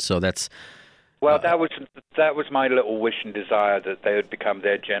Stones. So that's... Well, that was my little wish and desire, that they would become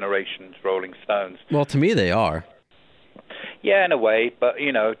their generation's Rolling Stones. Well, to me, they are. Yeah, in a way, but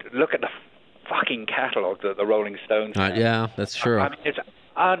look at the fucking catalog that the Rolling Stones have. Yeah, that's true. I mean, it's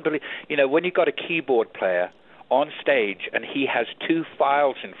unbelievable. When you've got a keyboard player on stage, and he has 2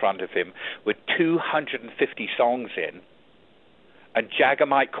 files in front of him with 250 songs in, and Jagger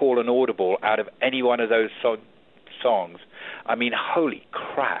might call an audible out of any one of those songs. I mean, holy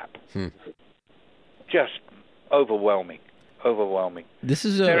crap. Just overwhelming. This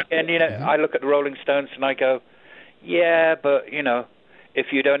is and, you know, I look at the Rolling Stones and I go, yeah, but, you know, if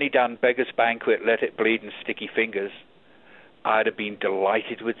you'd only done Beggar's Banquet, Let It Bleed, and Sticky Fingers, I'd have been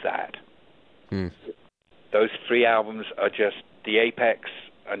delighted with that. Those 3 albums are just the apex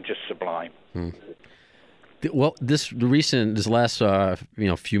and just sublime. Well, this last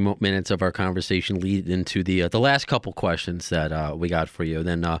few minutes of our conversation lead into the last couple questions that we got for you.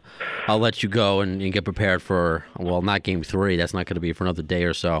 Then I'll let you go and get prepared for, well, not Game 3. That's not going to be for another day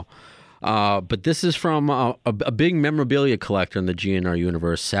or so. But this is from a big memorabilia collector in the GNR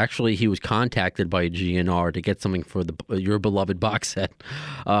universe. Actually, he was contacted by GNR to get something for your beloved box set.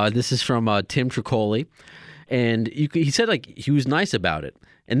 This is from Tim Tricoli. And he said, like, he was nice about it.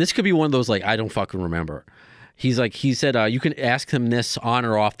 And this could be one of those, like, I don't fucking remember. He said, you can ask him this on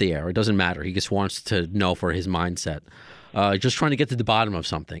or off the air. It doesn't matter. He just wants to know for his mindset. Just trying to get to the bottom of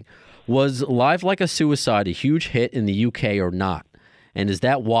something. Was Live Like a Suicide a huge hit in the UK or not? And is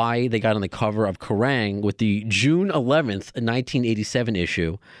that why they got on the cover of Kerrang with the June 11th, 1987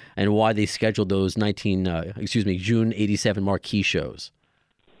 issue, and why they scheduled those June 87 marquee shows?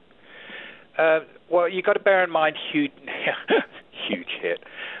 Well, you got to bear in mind, huge hit.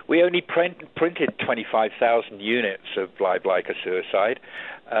 We only printed 25,000 units of Live Like a Suicide,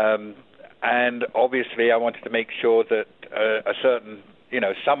 and obviously I wanted to make sure that a certain,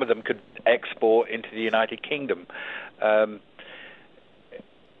 some of them could export into the United Kingdom.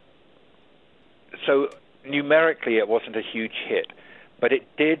 So numerically, it wasn't a huge hit, but it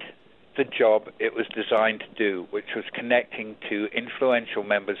did the job it was designed to do, which was connecting to influential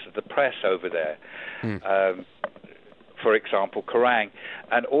members of the press over there. For example, Kerrang.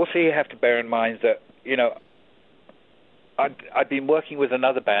 And also you have to bear in mind that, I'd been working with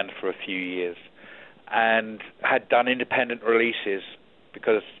another band for a few years and had done independent releases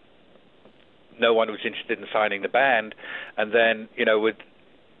because no one was interested in signing the band. And then, with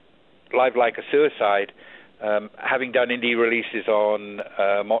Live Like a Suicide, having done indie releases on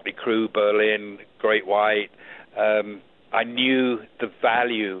Motley Crue, Berlin, Great White, I knew the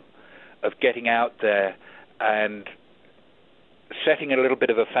value of getting out there and setting a little bit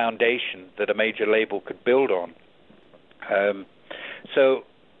of a foundation that a major label could build on. So,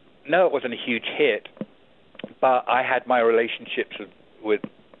 no, it wasn't a huge hit, but I had my relationships with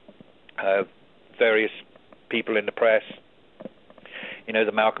various people in the press,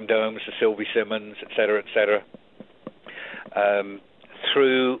 the Malcolm Domes, the Sylvie Simmons, et cetera,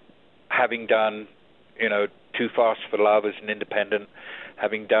 through having done, Too Fast for Love as an independent,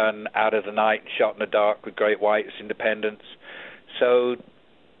 having done Out of the Night, Shot in the Dark with Great White as independents. So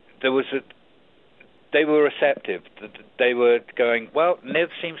they were receptive. They were going, well, Niv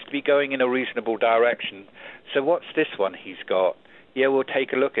seems to be going in a reasonable direction. So what's this one he's got? Yeah, we'll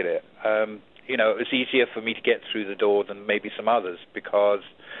take a look at it. It was easier for me to get through the door than maybe some others because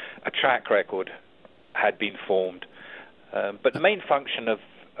a track record had been formed. But the main function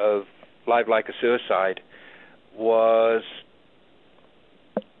of Live Like a Suicide was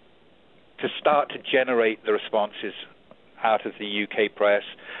to start to generate the responses out of the UK press,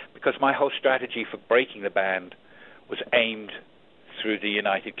 because my whole strategy for breaking the band was aimed through the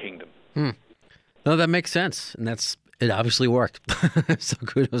United Kingdom. No, that makes sense, and it obviously worked. So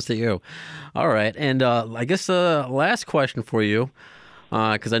kudos to you. All right, and I guess the last question for you,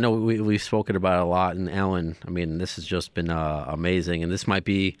 because I know we've spoken about it a lot, and Alan, I mean, this has just been amazing, and this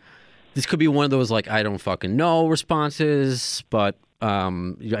could be one of those, like, I don't fucking know responses, but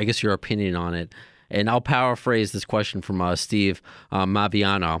I guess your opinion on it. And I'll paraphrase this question from Steve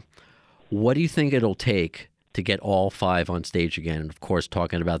Maviano. What do you think it'll take to get all 5 on stage again? And of course,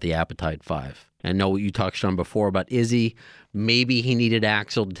 talking about the Appetite 5. I know what you touched on before about Izzy. Maybe he needed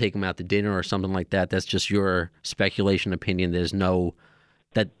Axl to take him out to dinner or something like that. That's just your speculation, opinion. There's no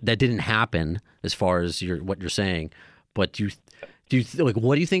that didn't happen as far as what you're saying. But do you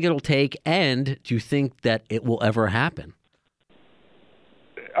what do you think it'll take? And do you think that it will ever happen?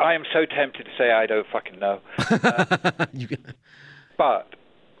 I am so tempted to say I don't fucking know. But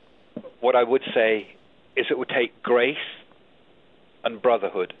what I would say is it would take grace and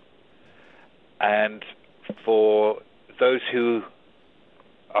brotherhood. And for those who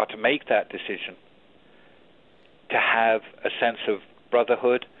are to make that decision, to have a sense of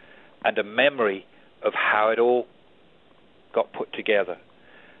brotherhood and a memory of how it all got put together.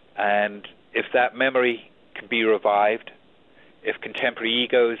 And if that memory can be revived, if contemporary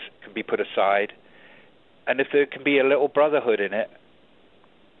egos can be put aside, And if there can be a little brotherhood in it,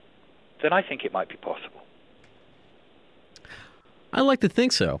 then I think it might be possible. I like to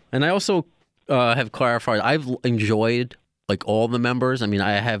think so. And I also have clarified, I've enjoyed like all the members. I mean,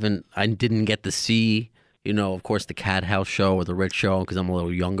 I didn't get to see, of course, the Cat House show or the Rich show because I'm a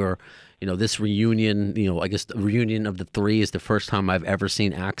little younger. This reunion, I guess the reunion of the three is the first time I've ever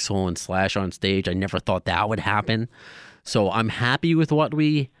seen Axl and Slash on stage. I never thought that would happen. So I'm happy with what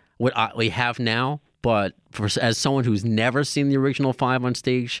we have now. But as someone who's never seen the original five on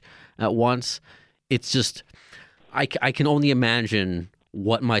stage at once, it's just, I can only imagine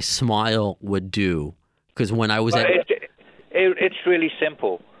what my smile would do. Because when I was it's really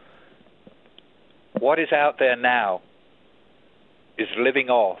simple. What is out there now is living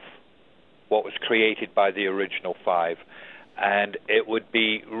off what was created by the original five. And it would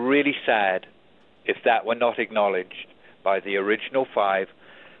be really sad if that were not acknowledged by the original five,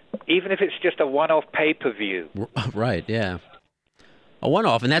 even if it's just a one-off pay-per-view. Right, yeah. A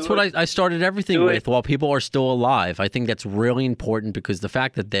one-off, and that's what I started everything with while people are still alive. I think that's really important because the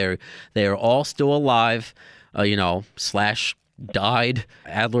fact that they are all still alive, Slash died,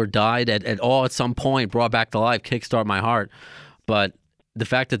 Adler died at some point, brought back to life, Kickstart My Heart. But the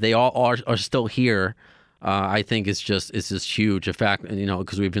fact that they all are still here, I think is just huge. In fact,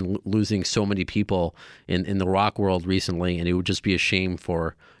 because we've been losing so many people in the rock world recently, and it would just be a shame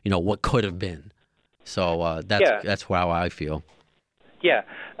for what could have been. So that's how I feel. Yeah,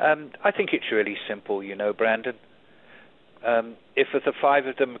 I think it's really simple, Brandon. If the five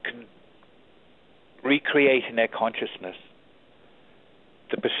of them can recreate in their consciousness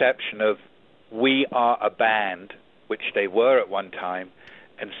the perception of we are a band, which they were at one time,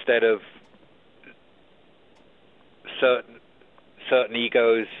 instead of certain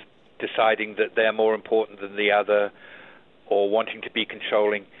egos deciding that they're more important than the other or wanting to be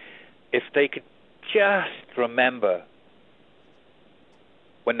controlling, if they could just remember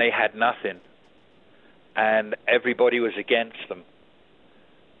when they had nothing and everybody was against them,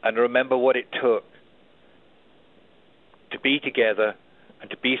 and remember what it took to be together and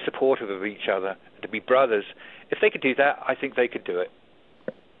to be supportive of each other and to be brothers. If they could do that, I think they could do it.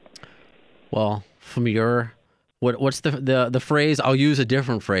 Well, from your what's the phrase? I'll use a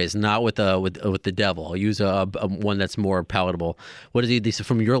different phrase, not with the devil. I'll use a one that's more palatable. What is it?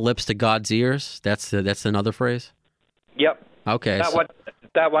 From your lips to God's ears. That's another phrase. Yep. Okay.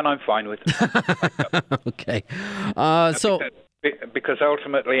 That one I'm fine with. Okay. Because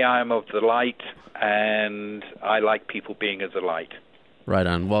ultimately I am of the light, and I like people being of the light. Right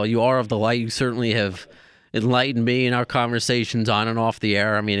on. Well, you are of the light. You certainly have enlightened me in our conversations on and off the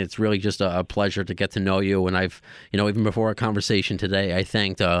air. I mean, it's really just a pleasure to get to know you. And I've, even before our conversation today, I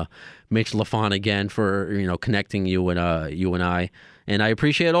thanked Mitch Lafon again for, connecting you and I. And I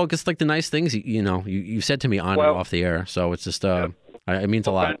appreciate all just like the nice things, you said to me on and off the air. So it's just, it means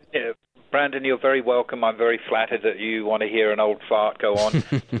a lot. Brandon, you're very welcome. I'm very flattered that you want to hear an old fart go on.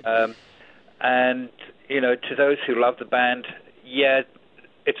 And, to those who love the band, yeah,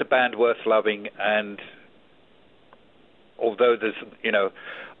 it's a band worth loving. And although there's,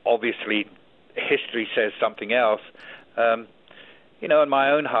 obviously history says something else, in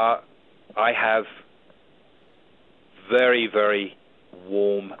my own heart, I have very, very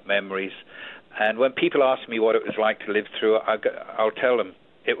warm memories. And when people ask me what it was like to live through it, I'll tell them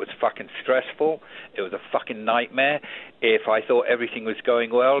it was fucking stressful. It was a fucking nightmare. If I thought everything was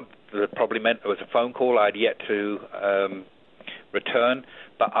going well, that probably meant there was a phone call I'd yet to return.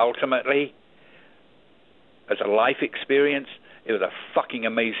 But ultimately, as a life experience, it was a fucking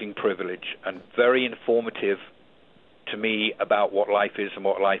amazing privilege and very informative to me about what life is and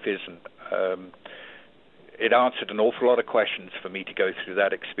what life isn't. It answered an awful lot of questions for me to go through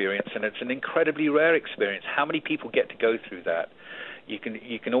that experience, and it's an incredibly rare experience. How many people get to go through that? You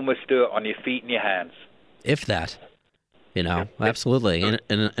can almost do it on your feet and your hands. If that, absolutely.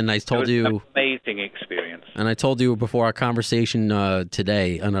 And I told you, an amazing experience. And I told you before our conversation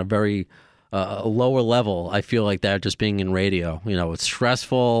today, on a very lower level, I feel like that just being in radio. It's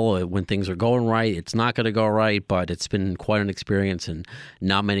stressful when things are going right. It's not going to go right, but it's been quite an experience, and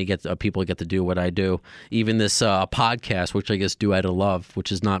not many people get to do what I do. Even this podcast, which I guess do out of love, which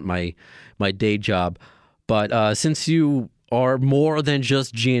is not my day job. But since you are more than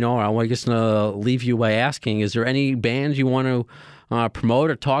just GNR, I guess leave you by asking: is there any bands you want to promote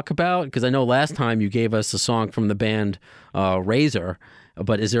or talk about? Because I know last time you gave us a song from the band Razor.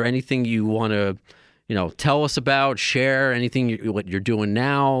 But is there anything you want to, tell us about, share, anything what you're doing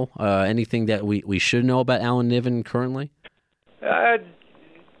now, anything that we should know about Alan Niven currently?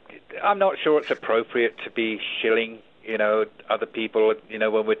 I'm not sure it's appropriate to be shilling, other people,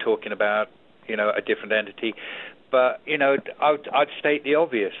 when we're talking about, a different entity. But, I'd state the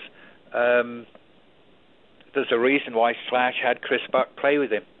obvious. There's a reason why Slash had Chris Buck play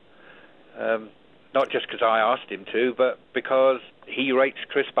with him. Not just because I asked him to, but because he rates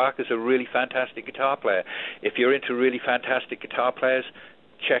Chris Buck as a really fantastic guitar player. If you're into really fantastic guitar players,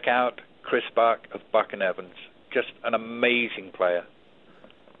 check out Chris Buck of Buck and Evans. Just an amazing player.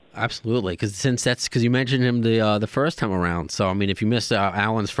 Absolutely, because you mentioned him the first time around. So I mean, if you missed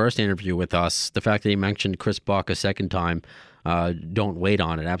Alan's first interview with us, the fact that he mentioned Chris Buck a second time, don't wait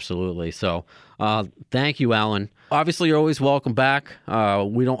on it. Absolutely. So thank you, Alan. Obviously, you're always welcome back.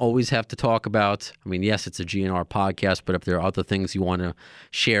 We don't always have to talk about. I mean, yes, it's a GNR podcast, but if there are other things you want to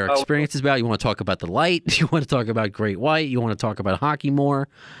share experiences about, you want to talk about the light, you want to talk about Great White, you want to talk about hockey more.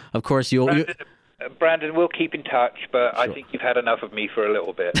 Of course, Brandon, we'll keep in touch, but sure. I think you've had enough of me for a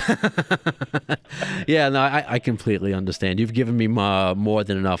little bit. Yeah, no, I completely understand. You've given me more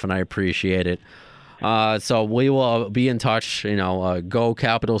than enough, and I appreciate it. So we will be in touch. Go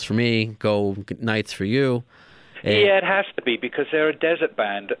Capitals for me, go Knights for you. Yeah, it has to be, because they're a desert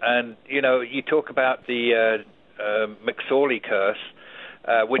band. And, you talk about the McSorley curse,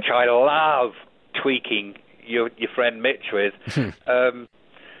 which I love tweaking your friend Mitch with.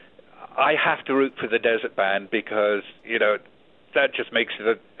 I have to root for the desert band because, that just makes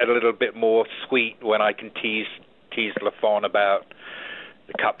it a little bit more sweet when I can tease LaFon about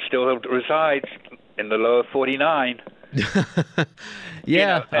the cup still resides in the lower 49.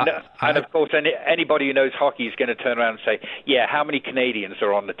 Yeah. And of course, anybody who knows hockey is going to turn around and say, yeah, how many Canadians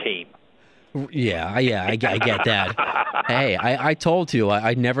are on the team? Yeah, I get that. Hey, I told you,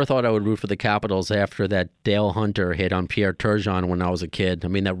 I never thought I would root for the Capitals after that Dale Hunter hit on Pierre Turgeon when I was a kid. I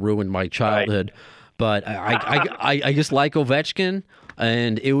mean, that ruined my childhood. Right. But I just like Ovechkin,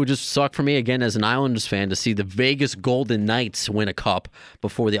 and it would just suck for me, again, as an Islanders fan, to see the Vegas Golden Knights win a cup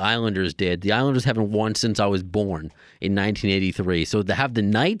before the Islanders did. The Islanders haven't won since I was born in 1983. So to have the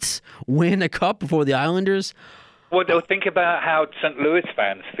Knights win a cup before the Islanders... Well, think about how St. Louis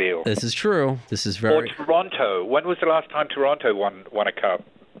fans feel. This is true. This is very... Or Toronto. When was the last time Toronto won a cup?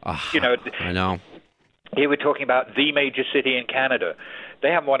 I know. Here we're talking about the major city in Canada. They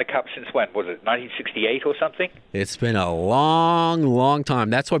haven't won a cup since when? Was it 1968 or something? It's been a long, long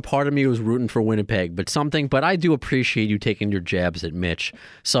time. That's why part of me was rooting for Winnipeg. But I do appreciate you taking your jabs at Mitch.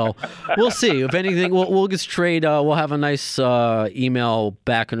 So we'll see. If anything, we'll just trade. We'll have a nice email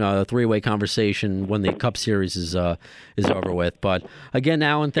back in a three-way conversation when the Cup Series is over with. But again,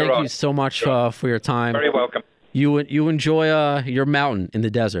 Alan, thank you so much for your time. Very welcome. You enjoy your mountain in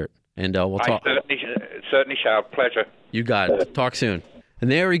the desert, and we'll talk. I certainly shall. Pleasure. You got it. Talk soon. And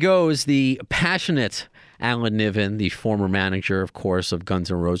there he goes, the passionate Alan Niven, the former manager, of course, of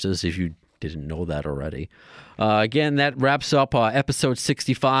Guns N' Roses, if you didn't know that already. Again, that wraps up episode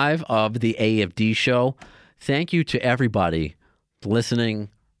 65 of the AFD show. Thank you to everybody listening,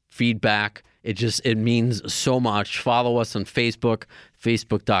 feedback. It means so much. Follow us on Facebook,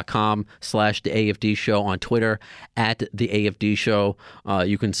 facebook.com/The AFD Show, on Twitter @The AFD Show.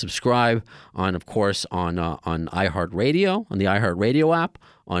 You can subscribe on iHeartRadio, on the iHeartRadio app,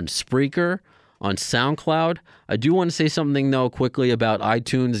 on Spreaker, on SoundCloud. I do want to say something, though, quickly about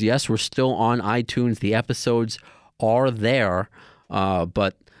iTunes. Yes, we're still on iTunes. The episodes are there,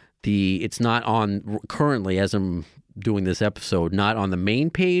 but it's not on currently, as I'm doing this episode, not on the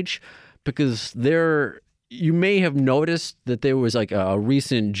main page. Because you may have noticed that there was like a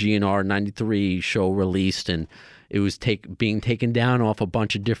recent GNR 93 show released, and it was being taken down off a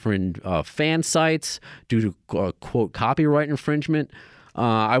bunch of different fan sites due to quote copyright infringement.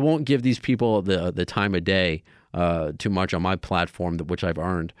 I won't give these people the time of day too much on my platform, which I've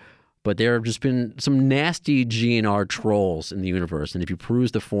earned. But there have just been some nasty GNR trolls in the universe, and if you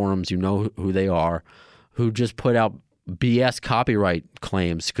peruse the forums, you know who they are, who just put out BS copyright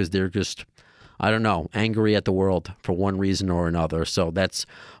claims because they're just, I don't know, angry at the world for one reason or another. So that's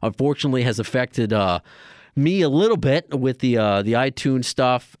unfortunately has affected me a little bit with the iTunes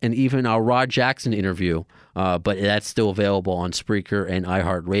stuff and even our Rod Jackson interview. But that's still available on Spreaker and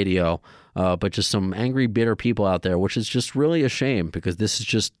iHeartRadio. But just some angry, bitter people out there, which is just really a shame because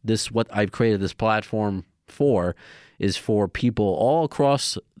what I've created this platform for is for people all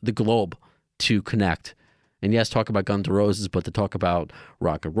across the globe to connect. And yes, talk about Guns N' Roses, but to talk about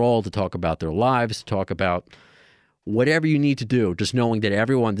rock and roll, to talk about their lives, to talk about whatever you need to do, just knowing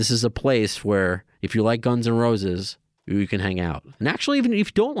that this is a place where if you like Guns N' Roses, you can hang out. And actually, even if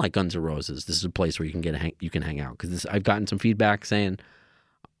you don't like Guns N' Roses, this is a place where you can hang out. Because I've gotten some feedback saying,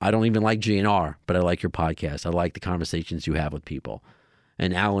 I don't even like GNR, but I like your podcast. I like the conversations you have with people.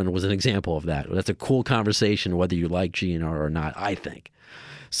 And Alan was an example of that. That's a cool conversation, whether you like GNR or not, I think.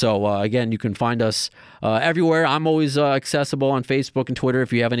 So, again, you can find us everywhere. I'm always accessible on Facebook and Twitter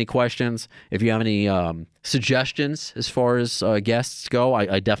if you have any questions. If you have any suggestions as far as guests go,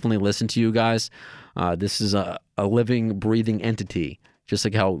 I definitely listen to you guys. This is a living, breathing entity. Just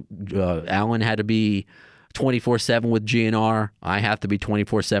like how Alan had to be 24/7 with GNR, I have to be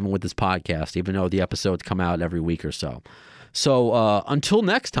 24/7 with this podcast, even though the episodes come out every week or so. So until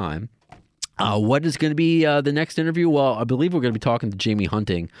next time, what is going to be the next interview? Well, I believe we're going to be talking to Jamie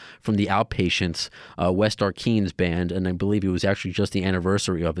Hunting from the Outpatients, West Arkeens band, and I believe it was actually just the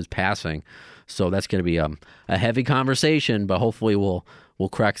anniversary of his passing. So that's going to be a heavy conversation, but hopefully we'll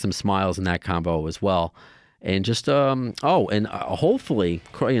crack some smiles in that combo as well. And just hopefully,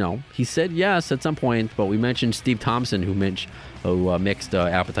 he said yes at some point, but we mentioned Steve Thompson, who mixed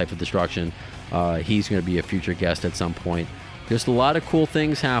Appetite for Destruction. He's going to be a future guest at some point. There's a lot of cool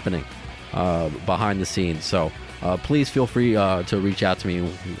things happening behind the scenes, so please feel free to reach out to me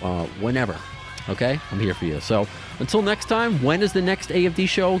whenever. Okay, I'm here for you. So until next time, when is the next AFD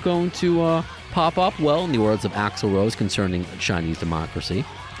show going to pop up? Well, in the words of Axl Rose concerning Chinese democracy,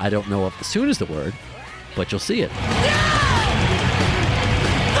 I don't know if soon is the word, but you'll see it.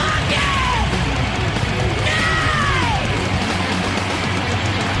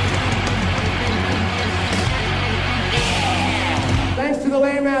 Thanks to the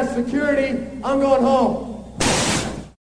lame-ass security, I'm going home.